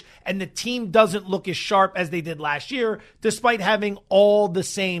coach, and the team doesn't look as sharp as they did last year, despite having all the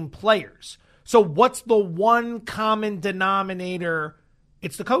same players. So what's the one common denominator?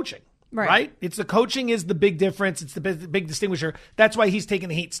 It's the coaching. Right? It's the coaching is the big difference. It's the big distinguisher. That's why he's taking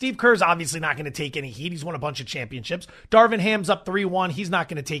the heat. Steve Kerr's obviously not going to take any heat. He's won a bunch of championships. Darvin Ham's up 3-1. He's not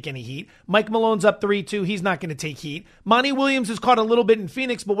going to take any heat. Mike Malone's up 3-2. He's not going to take heat. Monty Williams has caught a little bit in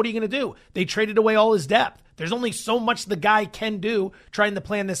Phoenix, but what are you going to do? They traded away all his depth. There's only so much the guy can do trying to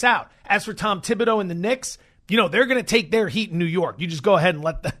plan this out. As for Tom Thibodeau and the Knicks, they're going to take their heat in New York. You just go ahead and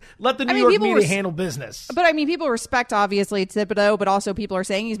let the New York media handle business. But people respect, obviously, Thibodeau, but also people are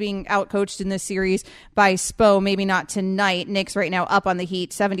saying he's being outcoached in this series by Spo. Maybe not tonight. Knicks right now up on the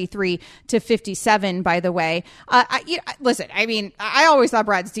Heat, 73-57, by the way. Listen, I always thought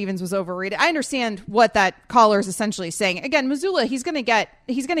Brad Stevens was overrated. I understand what that caller is essentially saying. Again, Mazzulla, he's going to get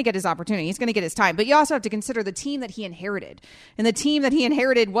his opportunity. He's going to get his time. But you also have to consider the team that he inherited. And the team that he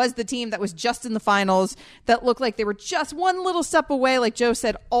inherited was the team that was just in the finals, that looked like they were just one little step away, like Joe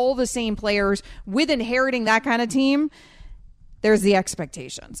said, all the same players. With inheriting that kind of team, there's the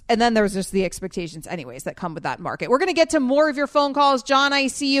expectations. And then there's just the expectations anyways that come with that market. We're going to get to more of your phone calls. John, I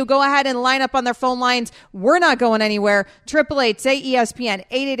see you. Go ahead and line up on their phone lines. We're not going anywhere. 888-SAY-ESPN,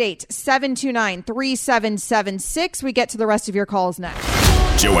 888-729-3776. We get to the rest of your calls next.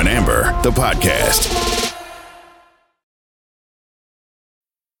 Joe and Amber, the podcast.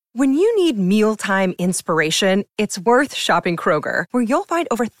 When you need mealtime inspiration, it's worth shopping Kroger, where you'll find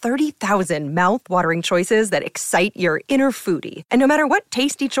over 30,000 mouth-watering choices that excite your inner foodie. And no matter what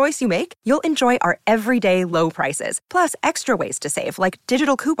tasty choice you make, you'll enjoy our everyday low prices, plus extra ways to save, like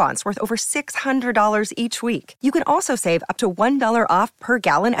digital coupons worth over $600 each week. You can also save up to $1 off per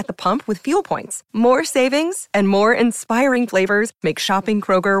gallon at the pump with fuel points. More savings and more inspiring flavors make shopping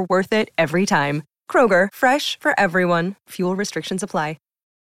Kroger worth it every time. Kroger, fresh for everyone. Fuel restrictions apply.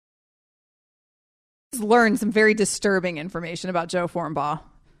 Learned some very disturbing information about Joe Fortenbaugh. I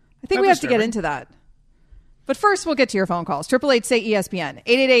think we have to get into that. But first, we'll get to your phone calls. 888-SAY-ESPN,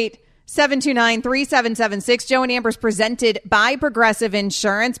 888-729-3776. Joe and Amber's presented by Progressive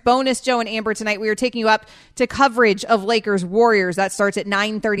Insurance. Bonus Joe and Amber tonight. We are taking you up to coverage of Lakers Warriors. That starts at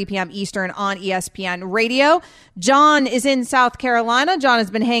 9:30 p.m. Eastern on ESPN Radio. John is in South Carolina. John has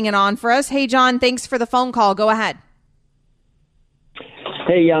been hanging on for us. Hey, John, thanks for the phone call. Go ahead.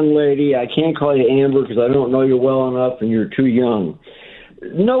 Hey, young lady, I can't call you Amber because I don't know you well enough and you're too young.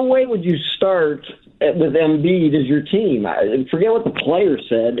 No way would you start with Embiid as your team. Forget what the player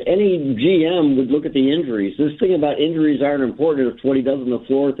said. Any GM would look at the injuries. This thing about injuries aren't important. It's what he does on the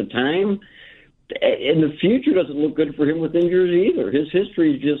floor at the time. And the future doesn't look good for him with injuries either. His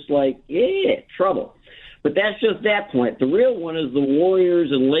history is just trouble. But that's just that point. The real one is the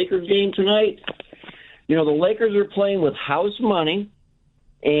Warriors and Lakers game tonight. The Lakers are playing with house money.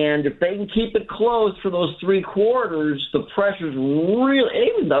 And if they can keep it close for those 3 quarters, the pressure's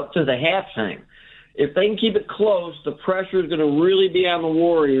really, even up to the halftime. If they can keep it close, the pressure is going to really be on the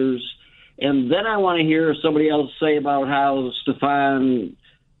Warriors. And then I want to hear somebody else say about how Stefan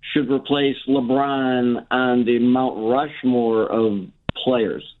should replace LeBron on the Mount Rushmore of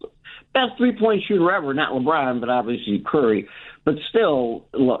players. Best three-point shooter ever, not LeBron, but obviously Curry. But still,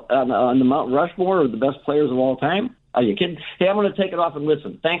 on the Mount Rushmore of the best players of all time? Are you kidding? Hey, I'm going to take it off and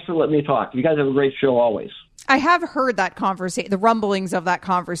listen. Thanks for letting me talk. You guys have a great show always. I have heard that conversation, the rumblings of that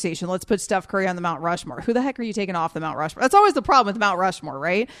conversation. Let's put Steph Curry on the Mount Rushmore. Who the heck are you taking off the Mount Rushmore? That's always the problem with Mount Rushmore,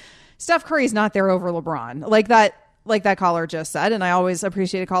 right? Steph Curry's not there over LeBron. Like that caller just said, and I always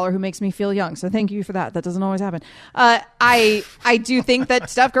appreciate a caller who makes me feel young. So thank you for that. That doesn't always happen. I do think that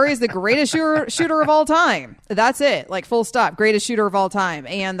Steph Curry is the greatest shooter of all time. That's it. Like, full stop. Greatest shooter of all time.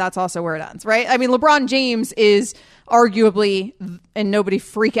 And that's also where it ends, right? I mean, LeBron James is arguably, and nobody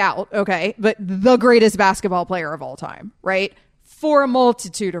freak out, okay, but the greatest basketball player of all time, right? For a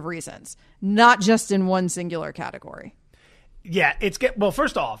multitude of reasons, not just in one singular category. Yeah, well,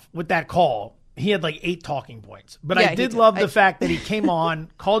 first off, with that call, he had like 8 talking points. But yeah, I did love the fact that he came on,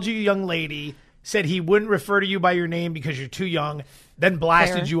 called you a young lady, said he wouldn't refer to you by your name because you're too young, then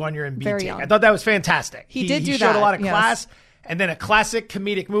blasted you on your Embiid take. I thought that was fantastic. He did do that. He showed a lot of yes. class. And then a classic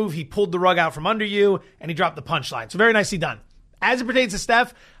comedic move, he pulled the rug out from under you, and he dropped the punchline. So very nicely done. As it pertains to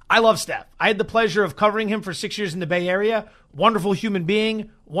Steph, I love Steph. I had the pleasure of covering him for 6 years in the Bay Area. Wonderful human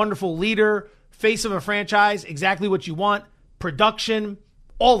being, wonderful leader, face of a franchise, exactly what you want, production,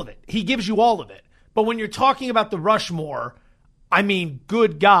 all of it. He gives you all of it. But when you're talking about the Rushmore, I mean,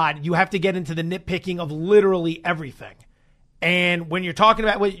 good God, you have to get into the nitpicking of literally everything. And when you're talking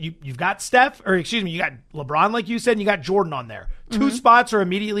about you've got Steph, or excuse me, you got LeBron, like you said, and you got Jordan on there. 2 spots are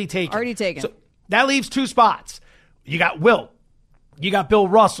immediately taken. Already taken. So that leaves 2 spots. You got Wilt. You got Bill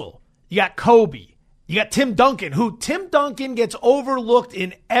Russell. You got Kobe. You got Tim Duncan, who Tim Duncan gets overlooked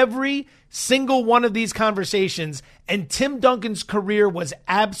in every single one of these conversations. And Tim Duncan's career was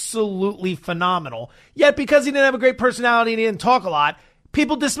absolutely phenomenal. Yet because he didn't have a great personality and he didn't talk a lot,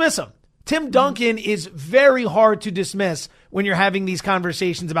 people dismiss him. Tim Duncan is very hard to dismiss when you're having these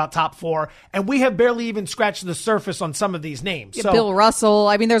conversations about top 4, and we have barely even scratched the surface on some of these names. So, Bill Russell.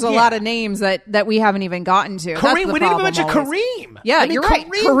 I mean, there's a lot of names that we haven't even gotten to. Kareem, we didn't even mention Kareem. Yeah, you're right.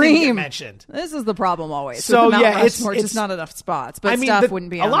 Kareem didn't get mentioned. This is the problem always. So with the Mount yeah, Rushmore, it's just not enough spots. But I mean, Steph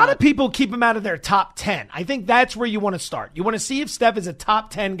wouldn't be. A lot of people keep him out of their top 10. I think that's where you want to start. You want to see if Steph is a top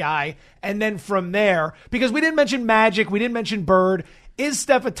 10 guy, and then from there, because we didn't mention Magic, we didn't mention Bird. Is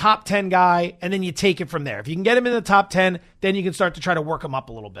Steph a top 10 guy? And then you take it from there. If you can get him in the top 10, then you can start to try to work him up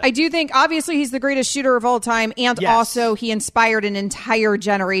a little bit. I do think, obviously, he's the greatest shooter of all time. And also, he inspired an entire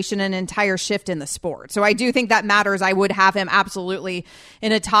generation, an entire shift in the sport. So I do think that matters. I would have him absolutely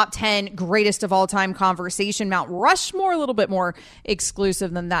in a top 10 greatest of all time conversation. Mount Rushmore, a little bit more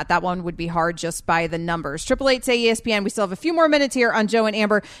exclusive than that. That one would be hard just by the numbers. 888 say ESPN. We still have a few more minutes here on Joe and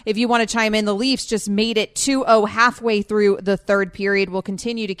Amber. If you want to chime in, the Leafs just made it 2-0 halfway through the third period. We'll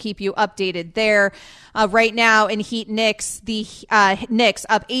continue to keep you updated there. Right now in Heat Knicks, the Knicks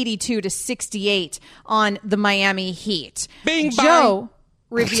up 82-68 on the Miami Heat. Joe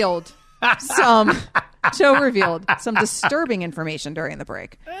revealed some disturbing information during the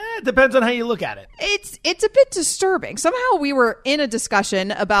break. It depends on how you look at it. It's a bit disturbing. Somehow we were in a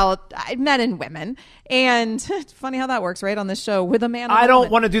discussion about men and women, and it's funny how that works, right, on this show with a man and I a don't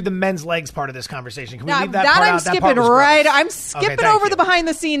woman. want to do the men's legs part of this conversation. Can we leave that that part I'm out? skipping That part was right. gross. I'm skipping Okay, over thank the behind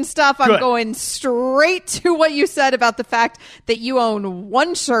the scenes stuff. I'm Good. going straight to what you said about the fact that you own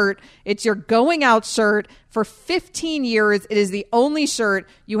one shirt. It's your going out shirt. For 15 years, it is the only shirt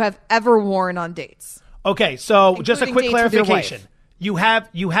you have ever worn on dates. Okay, so just a Including quick dates with your clarification.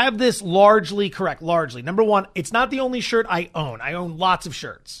 You have this largely correct. Largely. Number one, it's not the only shirt I own. I own lots of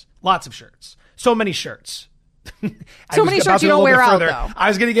shirts. Lots of shirts. So many shirts. So many shirts you don't wear out, though. I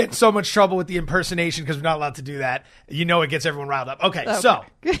was going to get in so much trouble with the impersonation because we're not allowed to do that. You know, it gets everyone riled up. Okay. So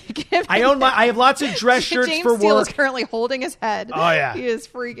I have lots of dress shirts James for Steele work. is currently holding his head. Oh yeah, he is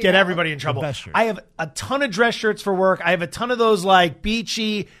freaking. Get out. everybody in trouble. I have a ton of dress shirts for work. I have a ton of those like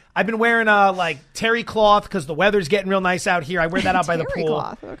beachy. I've been wearing like terry cloth because the weather's getting real nice out here. I wear that out by the pool.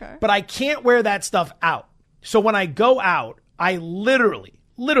 Cloth. Okay. But I can't wear that stuff out. So when I go out, I literally,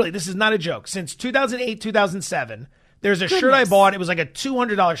 this is not a joke. Since 2008, 2007. There's a shirt I bought. It was like a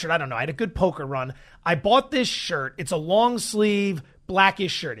 $200 shirt. I don't know. I had a good poker run. I bought this shirt. It's a long sleeve,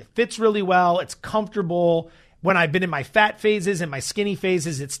 blackish shirt. It fits really well. It's comfortable. When I've been in my fat phases and my skinny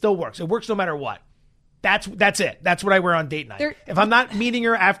phases, it still works. It works no matter what. That's it. That's what I wear on date night. If I'm not meeting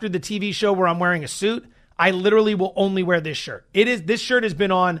her after the TV show where I'm wearing a suit, I literally will only wear this shirt. This shirt has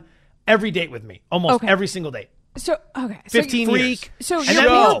been on every date with me, almost every single date. So, okay. 15 years. So and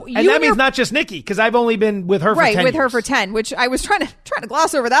that means not just Nikki, because I've only been with her for 10 years. Right, with her for 10, which I was trying to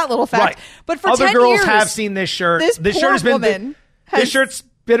gloss over that little fact. Right. But for Other 10 girls years, have seen this shirt. This shirt has been this shirt's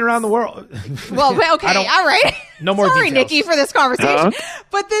been around the world. Well, okay, all right. No more Sorry, details. Nikki, for this conversation.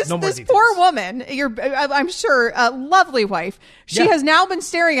 But this poor woman, I'm sure, a lovely wife, she has now been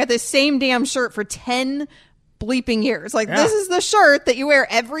staring at this same damn shirt for 10 bleeping years. This is the shirt that you wear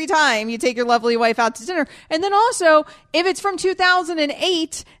every time you take your lovely wife out to dinner. And then also, if it's from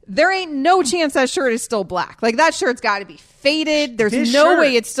 2008, there ain't no chance that shirt is still black. That shirt's got to be faded. There's no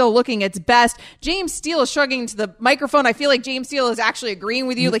way it's still looking its best. James Steele is shrugging to the microphone. I feel like James Steele is actually agreeing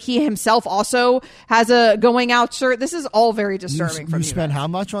with you. He himself also has a going out shirt. This is all very disturbing. You spent how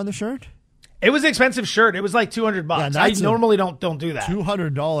much on the shirt? It was an expensive shirt. It was like $200. Yeah, I normally don't do that.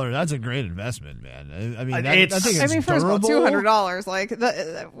 $200. That's a great investment, man. I mean, I think it's first of all,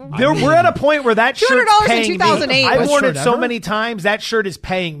 $200. We're at a point where that shirt's paying in 2008. me. I've worn it so many times. That shirt is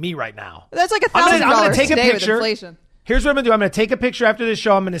paying me right now. That's like $1,000 I'm gonna take today a picture. with inflation. Here's what I'm going to do. I'm going to take a picture after this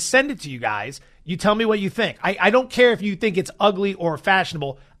show. I'm going to send it to you guys. You tell me what you think. I don't care if you think it's ugly or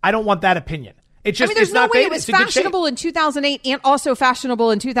fashionable. I don't want that opinion. It's just, there's it's no not way faded. it was It's in good fashionable in 2008 and also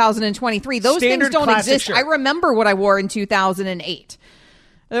fashionable in 2023. Those Standard things don't classic exist. shirt. I remember what I wore in 2008.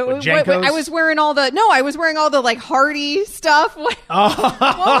 Jenkos? I was wearing all the Hardy stuff. What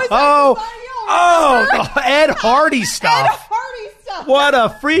was that? Ed Hardy stuff. Ed Hardy stuff. What a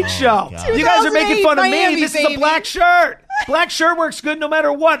freak show. You guys are making fun of Miami, me. This baby. is a black shirt. Black shirt works good no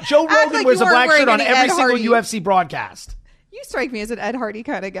matter what. Joe Rogan wears a black shirt on every single UFC broadcast. You strike me as an Ed Hardy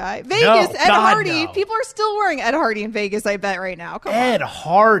kind of guy. Ed Hardy. No. People are still wearing Ed Hardy in Vegas, I bet, right now. Come Ed on.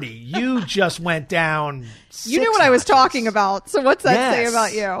 Hardy, you just went down. You knew what I was talking about. So what's that say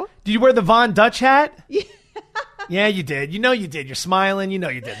about you? Did you wear the Von Dutch hat? Yeah, you did. You know you did. You're smiling. You know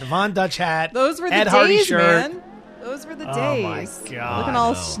you did. The Von Dutch hat. Those were the Ed days, Hardy shirt. man. Those were the days. Oh, my God. Looking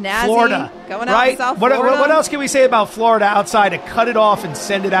all snazzy. Florida. Going out in South Florida. What else can we say about Florida outside to cut it off and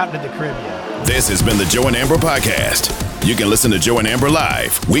send it out into the Caribbean? This has been the Joe and Amber Podcast. You can listen to Joe and Amber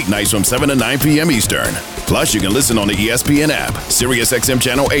live weeknights from 7 to 9 p.m. Eastern. Plus, you can listen on the ESPN app, SiriusXM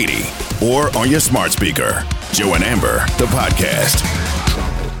Channel 80, or on your smart speaker. Joe and Amber, the podcast.